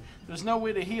screwed. There's no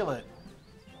way to heal it.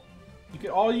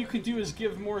 All you can do is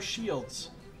give more shields.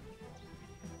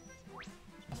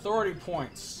 Authority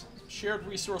points. Shared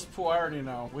resource pool, I already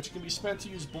know, which can be spent to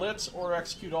use blitz or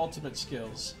execute ultimate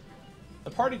skills.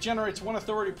 The party generates 1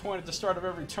 authority point at the start of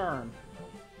every turn.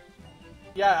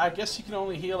 Yeah, I guess you can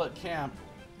only heal at camp.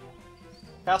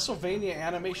 Castlevania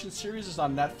animation series is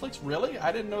on Netflix? Really?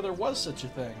 I didn't know there was such a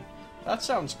thing. That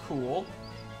sounds cool.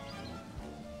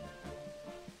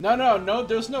 No,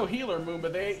 there's no healer, Moon,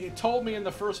 but it told me in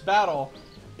the first battle,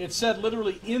 it said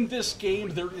literally, in this game,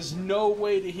 there is no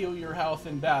way to heal your health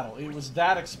in battle. It was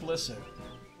that explicit.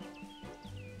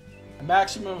 A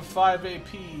maximum of 5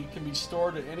 AP can be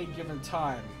stored at any given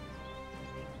time.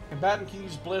 Combatant can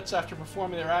use Blitz after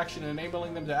performing their action,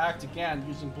 enabling them to act again.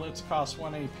 Using Blitz costs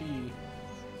 1 AP.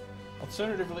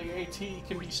 Alternatively, AT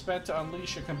can be spent to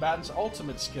unleash a combatant's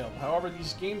ultimate skill. However,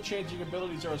 these game-changing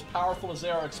abilities are as powerful as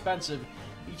they are expensive.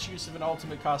 Each use of an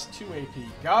ultimate costs 2 AP.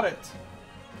 Got it!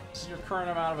 This is your current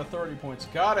amount of authority points.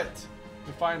 Got it!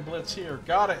 You find Blitz here.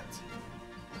 Got it!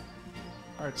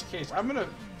 Alright, it's Case. I'm gonna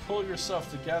pull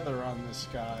yourself together on this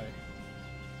guy.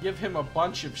 Give him a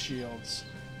bunch of shields.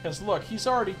 Because look, he's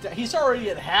already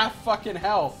at half fucking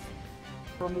health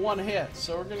from 1 hit.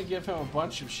 So we're gonna give him a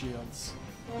bunch of shields.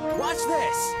 Watch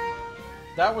this!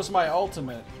 That was my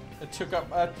ultimate. It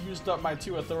used up my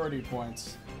 2 authority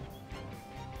points.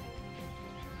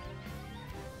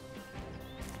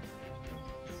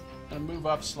 And move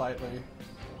up slightly.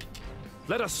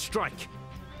 Let us strike.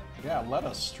 Yeah, let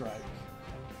us strike.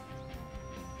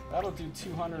 That'll do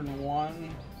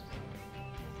 201.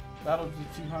 That'll do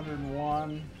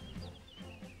 201.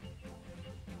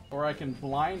 Or I can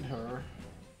blind her.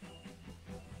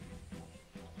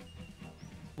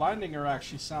 Blinding her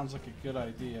actually sounds like a good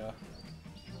idea.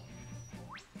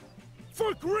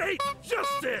 For great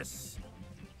justice!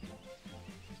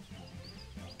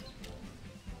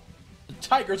 The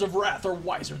tigers of wrath are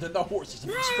wiser than the horses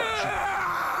of destruction.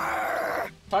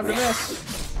 Time to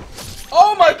miss.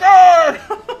 Oh my god!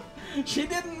 She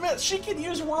didn't miss. She can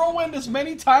use Whirlwind as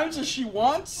many times as she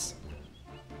wants?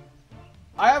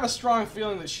 I have a strong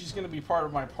feeling that she's going to be part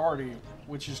of my party,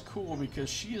 which is cool because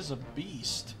she is a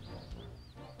beast.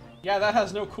 Yeah, that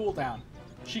has no cooldown.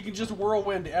 She can just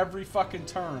Whirlwind every fucking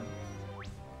turn.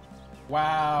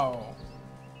 Wow.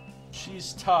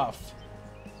 She's tough.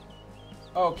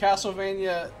 Oh,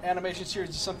 Castlevania animation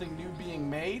series is something new being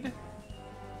made?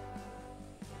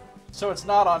 So it's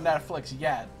not on Netflix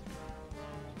yet.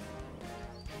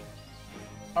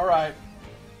 Alright.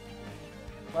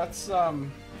 Let's,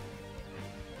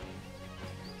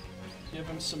 give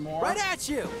him some more. Right at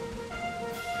you!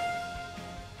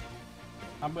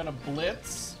 I'm gonna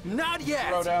blitz. Not yet!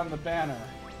 Throw down the banner.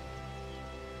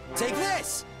 Take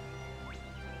this!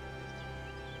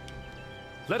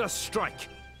 Let us strike.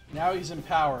 Now he's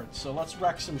empowered, so let's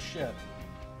wreck some shit.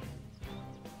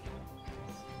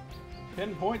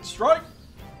 Pinpoint strike!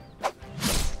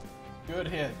 Good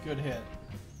hit, good hit.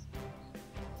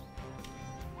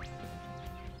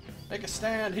 Make a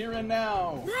stand here and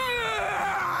now!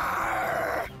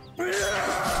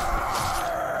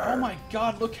 Oh my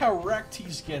god, look how wrecked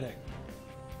he's getting.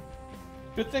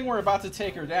 Good thing we're about to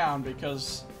take her down,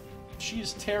 because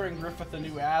she's tearing Griffith a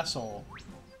new asshole.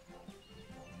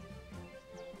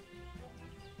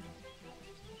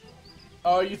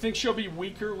 Oh, you think she'll be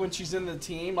weaker when she's in the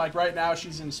team? Like right now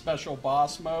she's in special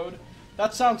boss mode?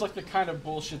 That sounds like the kind of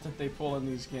bullshit that they pull in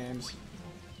these games.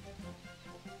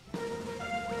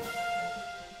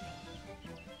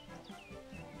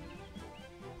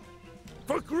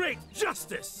 For great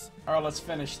justice! Alright, let's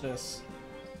finish this.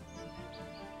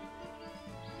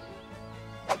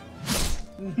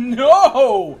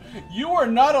 No! You are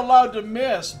not allowed to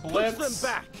miss, Blitz! Push them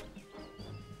back!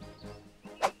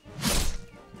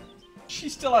 She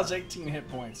still has 18 hit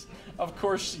points. Of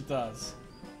course she does.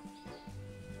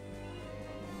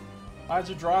 Lines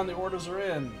are drawn, the orders are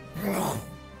in.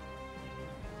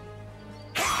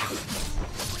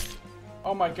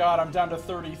 Oh my god, I'm down to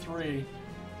 33.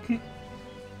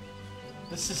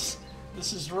 This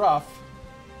is rough.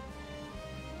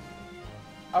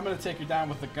 I'm gonna take you down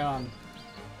with the gun.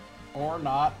 Or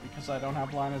not, because I don't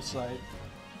have line of sight.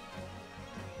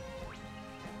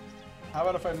 How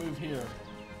about if I move here?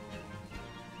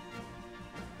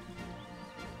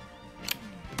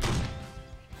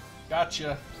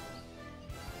 Gotcha.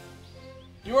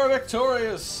 You are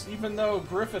victorious, even though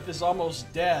Griffith is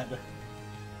almost dead.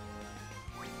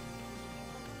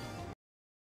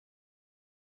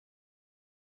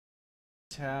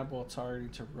 Tab while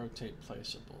targeting to rotate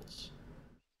placeables.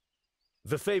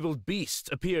 The fabled beast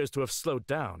appears to have slowed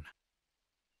down.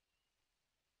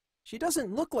 She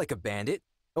doesn't look like a bandit,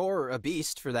 or a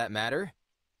beast for that matter.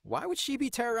 Why would she be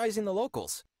terrorizing the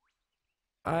locals?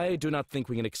 I do not think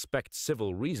we can expect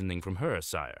civil reasoning from her,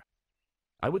 sire.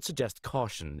 I would suggest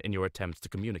caution in your attempts to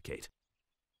communicate.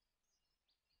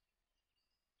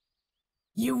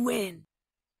 You win.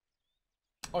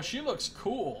 Oh, she looks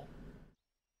cool.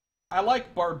 I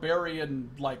like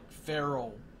barbarian, like,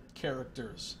 feral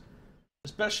characters.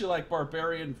 Especially like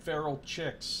barbarian feral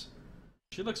chicks.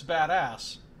 She looks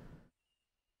badass.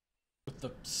 With the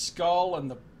skull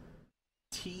and the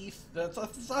teeth. That's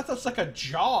like a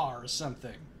jaw or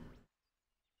something.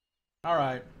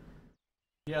 Alright.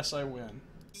 Yes, I win.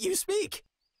 You speak!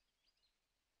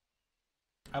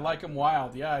 I like him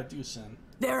wild. Yeah, I do, Sin.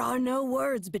 There are no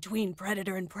words between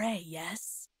predator and prey,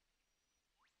 yes?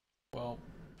 Well,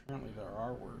 apparently there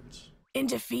are words. In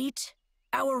defeat,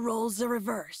 our roles are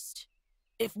reversed.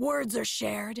 If words are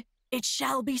shared, it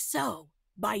shall be so,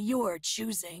 by your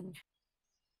choosing.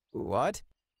 What?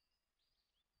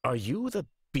 Are you the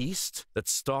beast that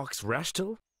stalks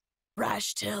Rashtil?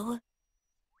 Rashtil?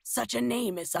 Such a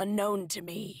name is unknown to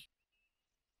me.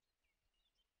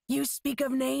 You speak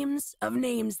of names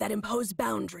that impose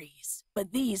boundaries,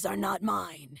 but these are not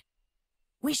mine.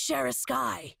 We share a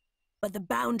sky, but the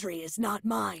boundary is not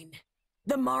mine.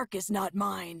 The mark is not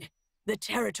mine. The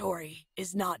territory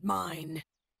is not mine.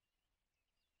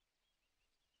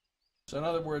 So in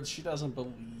other words, she doesn't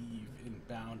believe in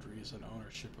boundaries and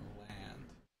ownership of land.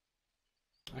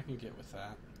 I can get with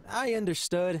that. I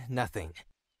understood nothing.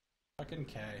 Fucking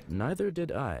K. Neither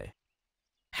did I.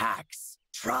 Hacks,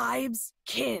 tribes,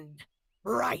 kin,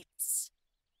 rights.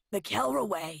 The Kelra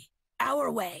way,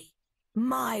 our way,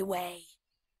 my way.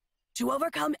 To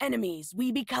overcome enemies,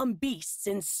 we become beasts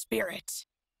in spirit.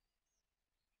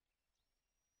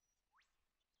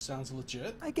 Sounds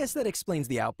legit. I guess that explains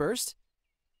the outburst.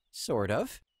 Sort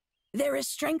of. There is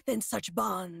strength in such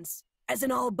bonds, as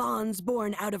in all bonds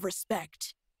born out of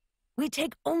respect. We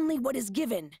take only what is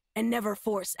given, and never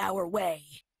force our way.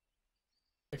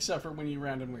 Except for when you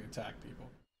randomly attack people.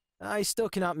 I still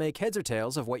cannot make heads or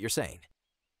tails of what you're saying.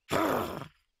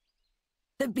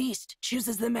 The beast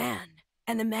chooses the man,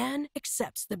 and the man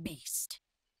accepts the beast.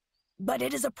 But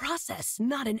it is a process,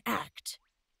 not an act.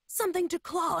 Something to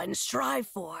claw and strive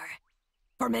for.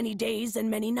 For many days and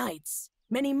many nights,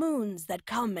 many moons that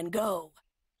come and go.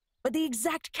 But the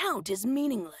exact count is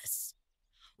meaningless.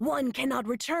 One cannot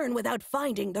return without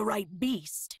finding the right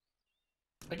beast.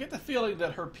 I get the feeling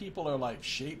that her people are like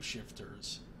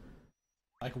shapeshifters.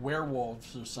 Like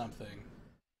werewolves or something.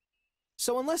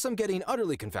 So unless I'm getting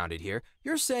utterly confounded here,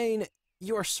 you're saying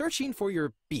you're searching for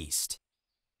your beast.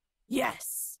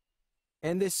 Yes.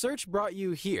 And this search brought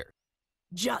you here.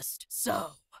 Just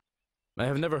so. I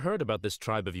have never heard about this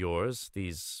tribe of yours,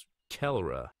 these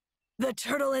Kelra. The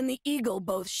turtle and the eagle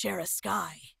both share a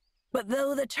sky. But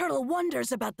though the turtle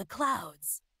wonders about the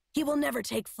clouds, he will never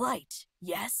take flight,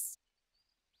 yes?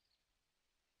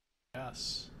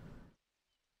 Yes.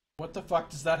 What the fuck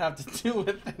does that have to do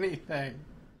with anything?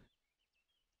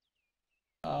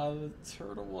 The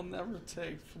turtle will never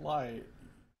take flight.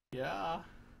 Yeah,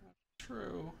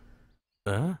 true.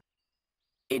 Huh?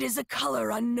 It is a color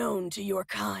unknown to your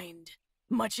kind,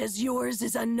 much as yours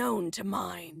is unknown to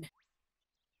mine.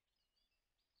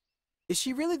 Is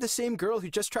she really the same girl who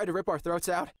just tried to rip our throats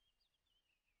out?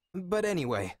 But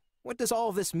anyway, what does all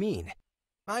of this mean?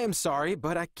 I am sorry,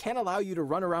 but I can't allow you to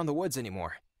run around the woods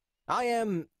anymore. I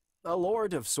am a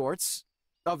lord of sorts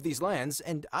of these lands,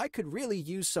 and I could really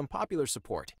use some popular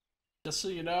support. Just so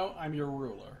you know, I'm your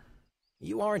ruler.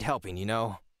 You aren't helping, you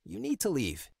know. You need to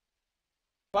leave.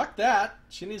 Fuck that.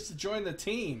 She needs to join the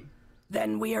team.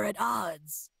 Then we are at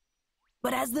odds.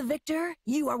 But as the victor,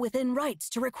 you are within rights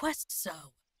to request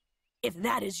so. If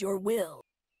that is your will.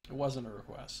 It wasn't a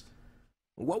request.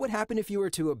 What would happen if you were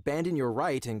to abandon your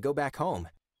right and go back home?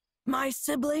 My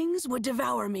siblings would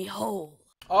devour me whole.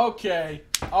 Okay.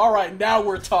 Alright, now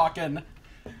we're talking.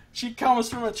 She comes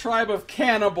from a tribe of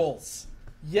cannibals.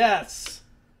 Yes.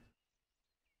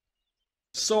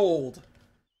 Sold.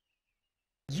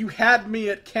 You had me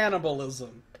at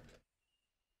cannibalism.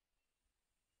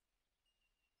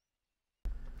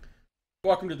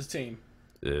 Welcome to the team.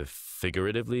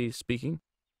 Figuratively speaking?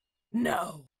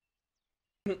 No.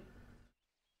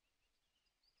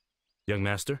 Young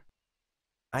master?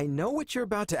 I know what you're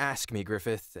about to ask me,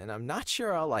 Griffith, and I'm not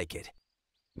sure I'll like it.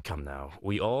 Come now,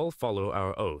 we all follow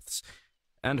our oaths,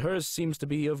 and hers seems to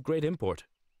be of great import.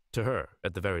 To her,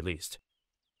 at the very least.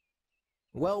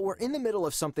 Well, we're in the middle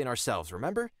of something ourselves,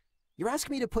 remember? You're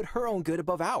asking me to put her own good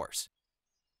above ours.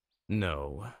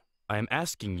 No, I am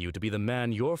asking you to be the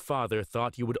man your father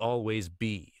thought you would always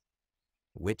be.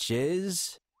 Which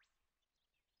is?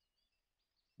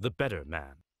 The better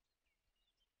man.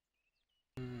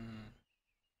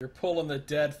 You're pulling the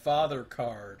dead father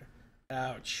card.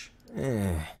 Ouch.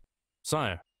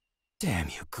 Sire. Damn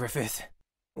you, Griffith.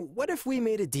 What if we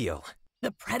made a deal?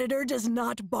 The predator does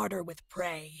not barter with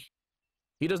prey.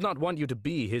 He does not want you to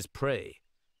be his prey.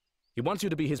 He wants you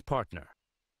to be his partner.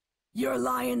 Your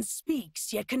lion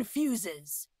speaks, yet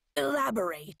confuses.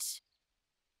 Elaborate.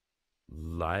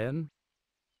 Lion?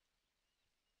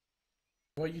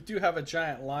 Well, you do have a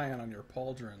giant lion on your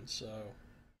pauldron, so...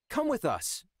 Come with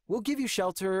us. We'll give you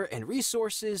shelter and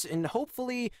resources, and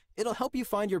hopefully it'll help you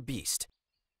find your beast.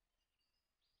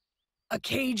 A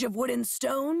cage of wood and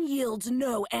stone yields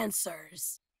no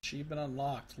answers. Achievement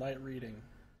unlocked. Light reading.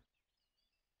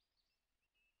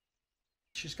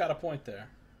 She's got a point there.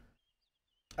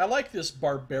 I like this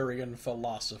barbarian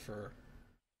philosopher.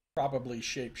 Probably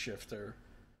shapeshifter.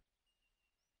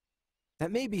 That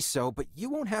may be so, but you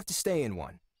won't have to stay in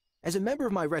one. As a member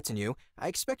of my retinue, I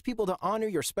expect people to honor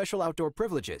your special outdoor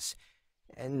privileges.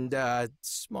 And,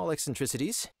 small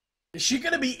eccentricities. Is she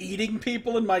gonna be eating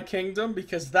people in my kingdom?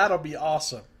 Because that'll be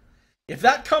awesome. If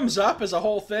that comes up as a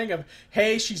whole thing of,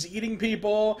 hey, she's eating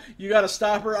people, you gotta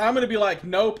stop her, I'm gonna be like,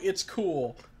 nope, it's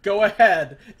cool. Go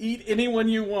ahead. Eat anyone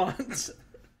you want.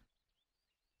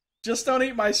 Just don't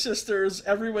eat my sisters.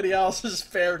 Everybody else is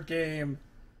fair game.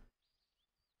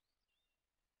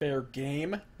 Fair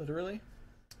game? Literally?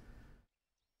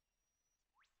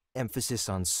 Emphasis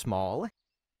on small.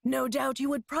 No doubt you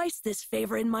would price this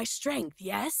favor in my strength,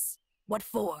 yes? What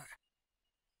for?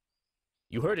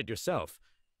 You heard it yourself.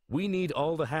 We need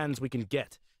all the hands we can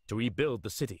get to rebuild the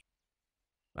city.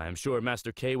 I am sure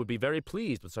Master K would be very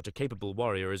pleased with such a capable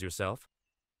warrior as yourself.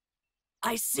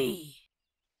 I see.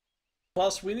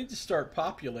 Plus, we need to start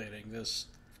populating this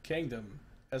kingdom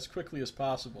as quickly as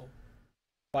possible.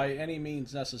 By any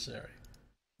means necessary.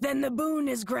 Then the boon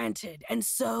is granted, and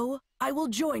so I will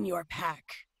join your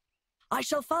pack. I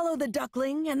shall follow the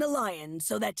duckling and the lion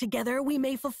so that together we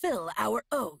may fulfill our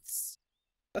oaths.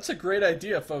 That's a great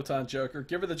idea, Photon Joker.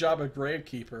 Give her the job of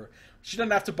gravekeeper. She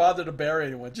doesn't have to bother to bury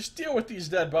anyone. Just deal with these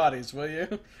dead bodies, will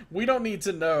you? We don't need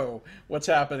to know what's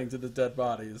happening to the dead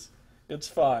bodies. It's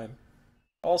fine.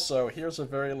 Also, here's a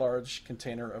very large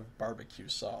container of barbecue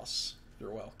sauce.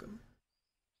 You're welcome.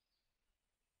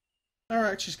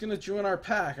 Alright, she's gonna join our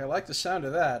pack. I like the sound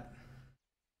of that.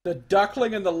 The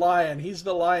duckling and the lion. He's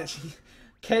the lion.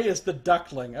 Kay is the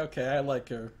duckling. Okay, I like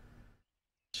her.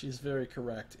 She's very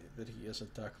correct that he is a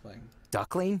duckling.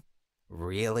 Duckling?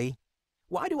 Really?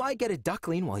 Why do I get a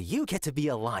duckling while you get to be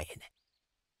a lion?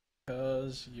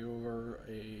 Because you're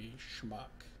a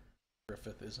schmuck.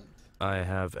 Griffith isn't. I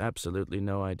have absolutely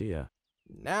no idea.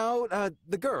 Now,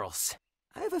 the girls.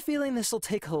 I have a feeling this'll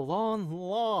take a long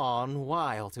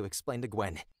while to explain to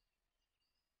Gwen.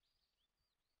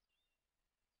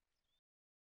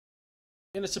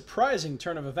 In a surprising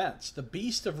turn of events, the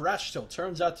Beast of Rashtil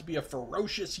turns out to be a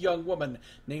ferocious young woman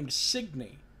named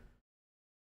Signy.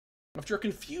 After a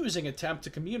confusing attempt to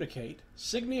communicate,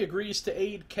 Signy agrees to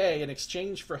aid Kay in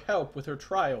exchange for help with her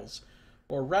trials,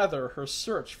 or rather, her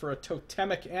search for a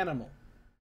totemic animal.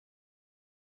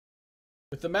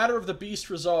 With the matter of the beast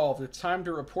resolved, it's time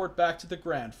to report back to the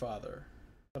grandfather.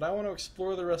 But I want to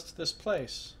explore the rest of this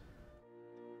place.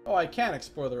 Oh, I can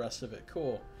explore the rest of it.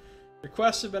 Cool.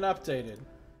 Requests have been updated.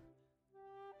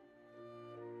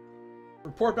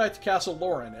 Report back to Castle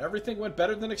Lauren. Everything went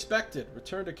better than expected.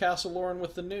 Return to Castle Lauren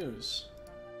with the news.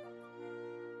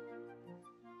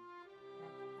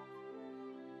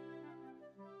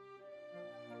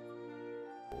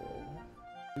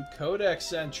 New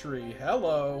codex entry.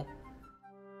 Hello.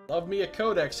 Love me a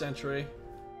codex entry.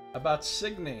 About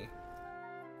Signy.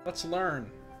 Let's learn.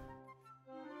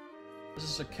 This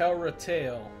is a Kelra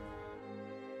tale.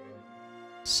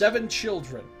 7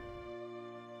 children.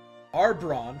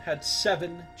 Arbron had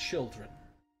 7 children.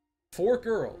 4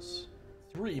 girls,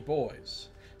 3 boys.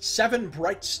 7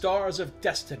 bright stars of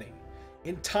destiny.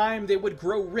 In time they would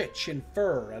grow rich in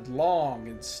fur and long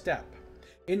in step.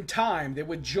 In time they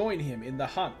would join him in the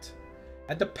hunt.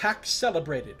 And the pack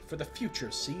celebrated, for the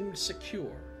future seemed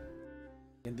secure.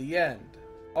 In the end,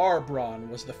 Arbron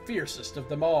was the fiercest of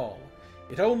them all.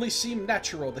 It only seemed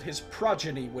natural that his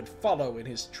progeny would follow in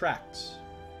his tracks.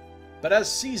 But as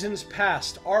seasons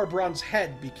passed, Arbron's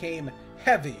head became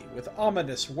heavy with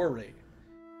ominous worry.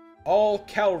 All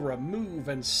Kelra move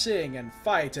and sing and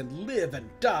fight and live and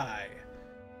die.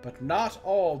 But not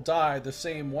all die the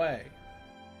same way.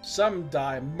 Some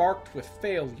die marked with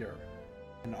failure,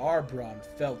 and Arbron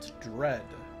felt dread.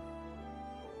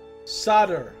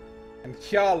 Sadr and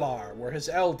Kjalar were his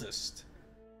eldest.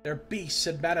 Their beasts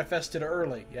had manifested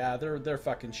early. Yeah, they're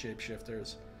fucking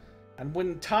shapeshifters. And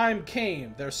when time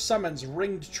came, their summons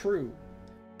ringed true.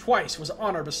 Twice was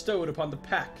honor bestowed upon the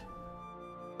pack.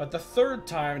 But the third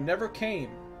time never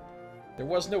came. There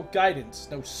was no guidance,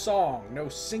 no song, no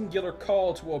singular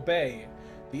call to obey.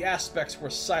 The aspects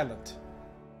were silent.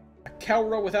 A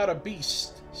Kelra without a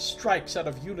beast strikes out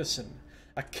of unison.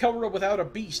 A Kelra without a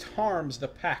beast harms the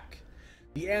pack.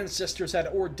 The ancestors had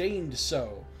ordained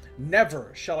so.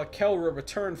 Never shall a Kelra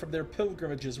return from their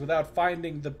pilgrimages without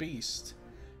finding the beast.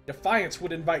 Defiance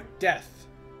would invite death,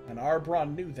 and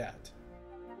Arbron knew that.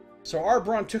 So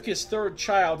Arbron took his 3rd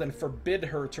child and forbid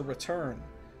her to return.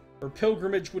 Her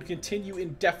pilgrimage would continue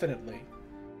indefinitely.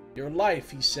 Your life,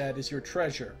 he said, is your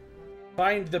treasure.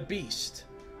 Find the beast.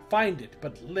 Find it,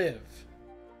 but live.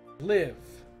 Live.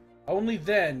 Only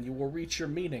then you will reach your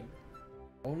meaning.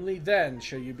 Only then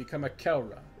shall you become a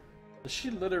Kelra. So she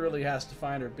literally has to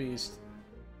find her beast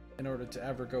in order to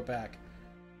ever go back.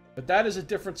 But that is a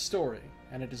different story,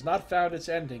 and it has not found its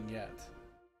ending yet.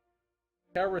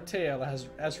 Kelra tale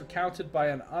as recounted by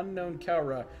an unknown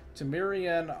Kelra to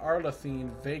Miriam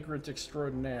Arlathine, vagrant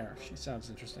extraordinaire. She sounds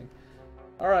interesting.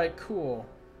 Alright, cool.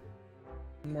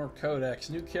 More codex.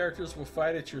 New characters will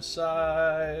fight at your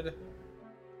side.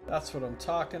 That's what I'm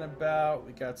talking about.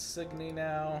 We got Signy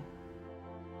now.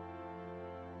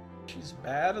 She's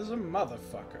bad as a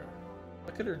motherfucker.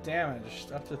 Look at her damage.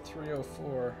 Up to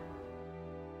 304.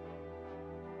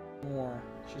 More.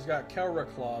 She's got Kelra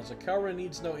claws. A Kelra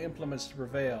needs no implements to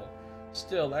prevail.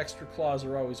 Still, extra claws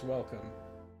are always welcome.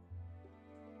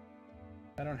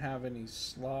 I don't have any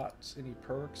slots, any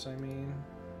perks, I mean.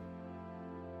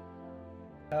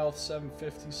 Health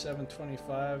 750,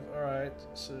 725. Alright,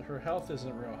 so her health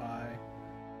isn't real high.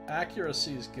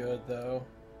 Accuracy is good, though.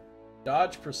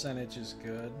 Dodge percentage is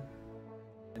good.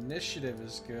 Initiative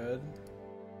is good.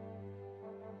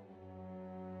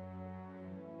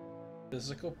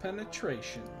 Physical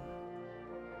penetration.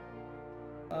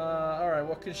 Alright,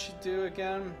 what can she do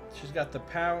again? She's got the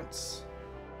pounce.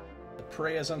 The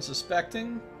prey is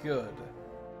unsuspecting. Good.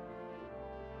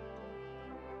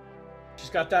 She's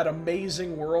got that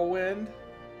amazing whirlwind.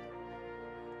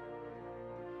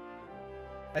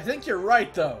 I think you're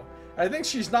right, though. I think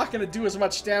she's not going to do as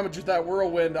much damage with that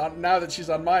whirlwind now that she's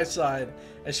on my side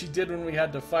as she did when we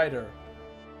had to fight her.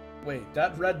 Wait,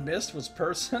 that red mist was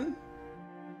person?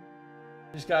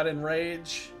 She's got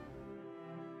enrage.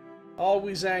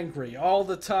 Always angry, all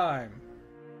the time.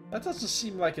 That doesn't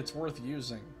seem like it's worth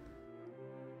using.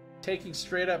 Taking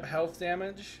straight up health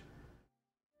damage.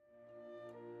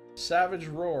 Savage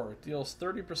Roar deals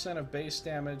 30% of base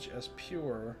damage as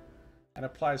pure and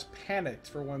applies panicked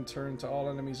for 1 turn to all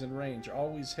enemies in range.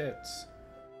 Always hits.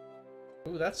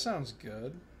 Ooh, that sounds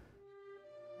good.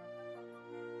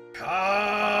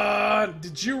 Khan!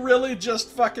 Did you really just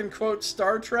fucking quote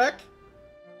Star Trek?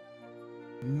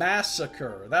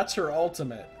 Massacre. That's her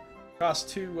ultimate.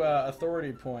 Costs 2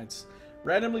 authority points.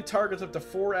 Randomly targets up to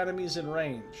 4 enemies in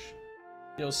range.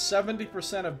 Deals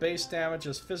 70% of base damage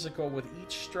as physical with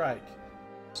each strike.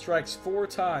 Strikes 4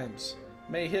 times.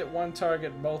 May hit 1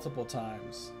 target multiple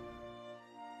times.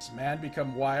 Does man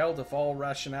become wild if all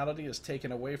rationality is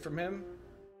taken away from him?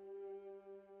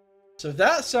 So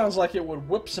that sounds like it would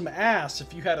whip some ass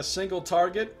if you had a single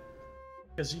target,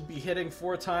 because you'd be hitting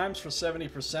 4 times for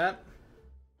 70%.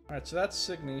 Alright, so that's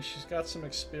Signy. She's got some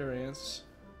experience.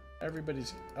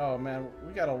 Everybody's... Oh man,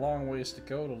 we got a long ways to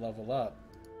go to level up.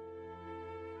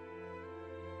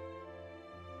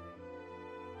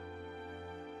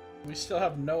 We still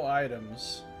have no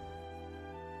items.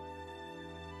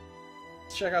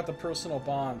 Let's check out the personal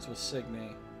bonds with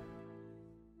Signy.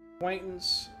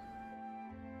 Acquaintance.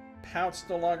 Pounce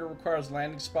no longer requires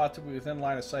landing spot to be within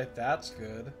line of sight. That's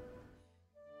good.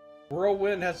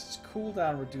 Whirlwind has its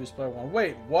cooldown reduced by 1.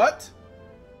 Wait, what?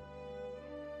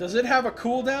 Does it have a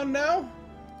cooldown now?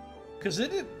 Because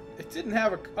it didn't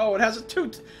have a... Oh, it has a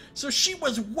 2... So she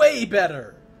was way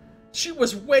better! She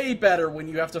was way better when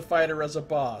you have to fight her as a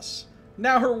boss.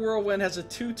 Now her Whirlwind has a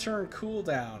 2-turn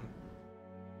cooldown.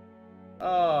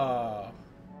 Oh.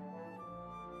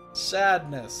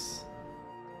 Sadness.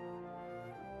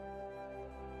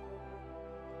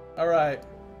 Alright.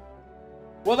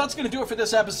 Well, that's going to do it for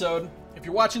this episode. If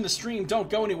you're watching the stream, don't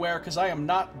go anywhere, because I am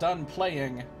not done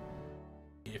playing.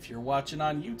 If you're watching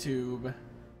on YouTube,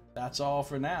 that's all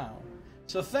for now.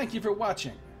 So thank you for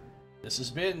watching. This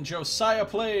has been Josiah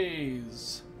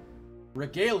Plays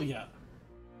Regalia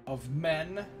of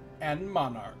Men and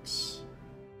Monarchs.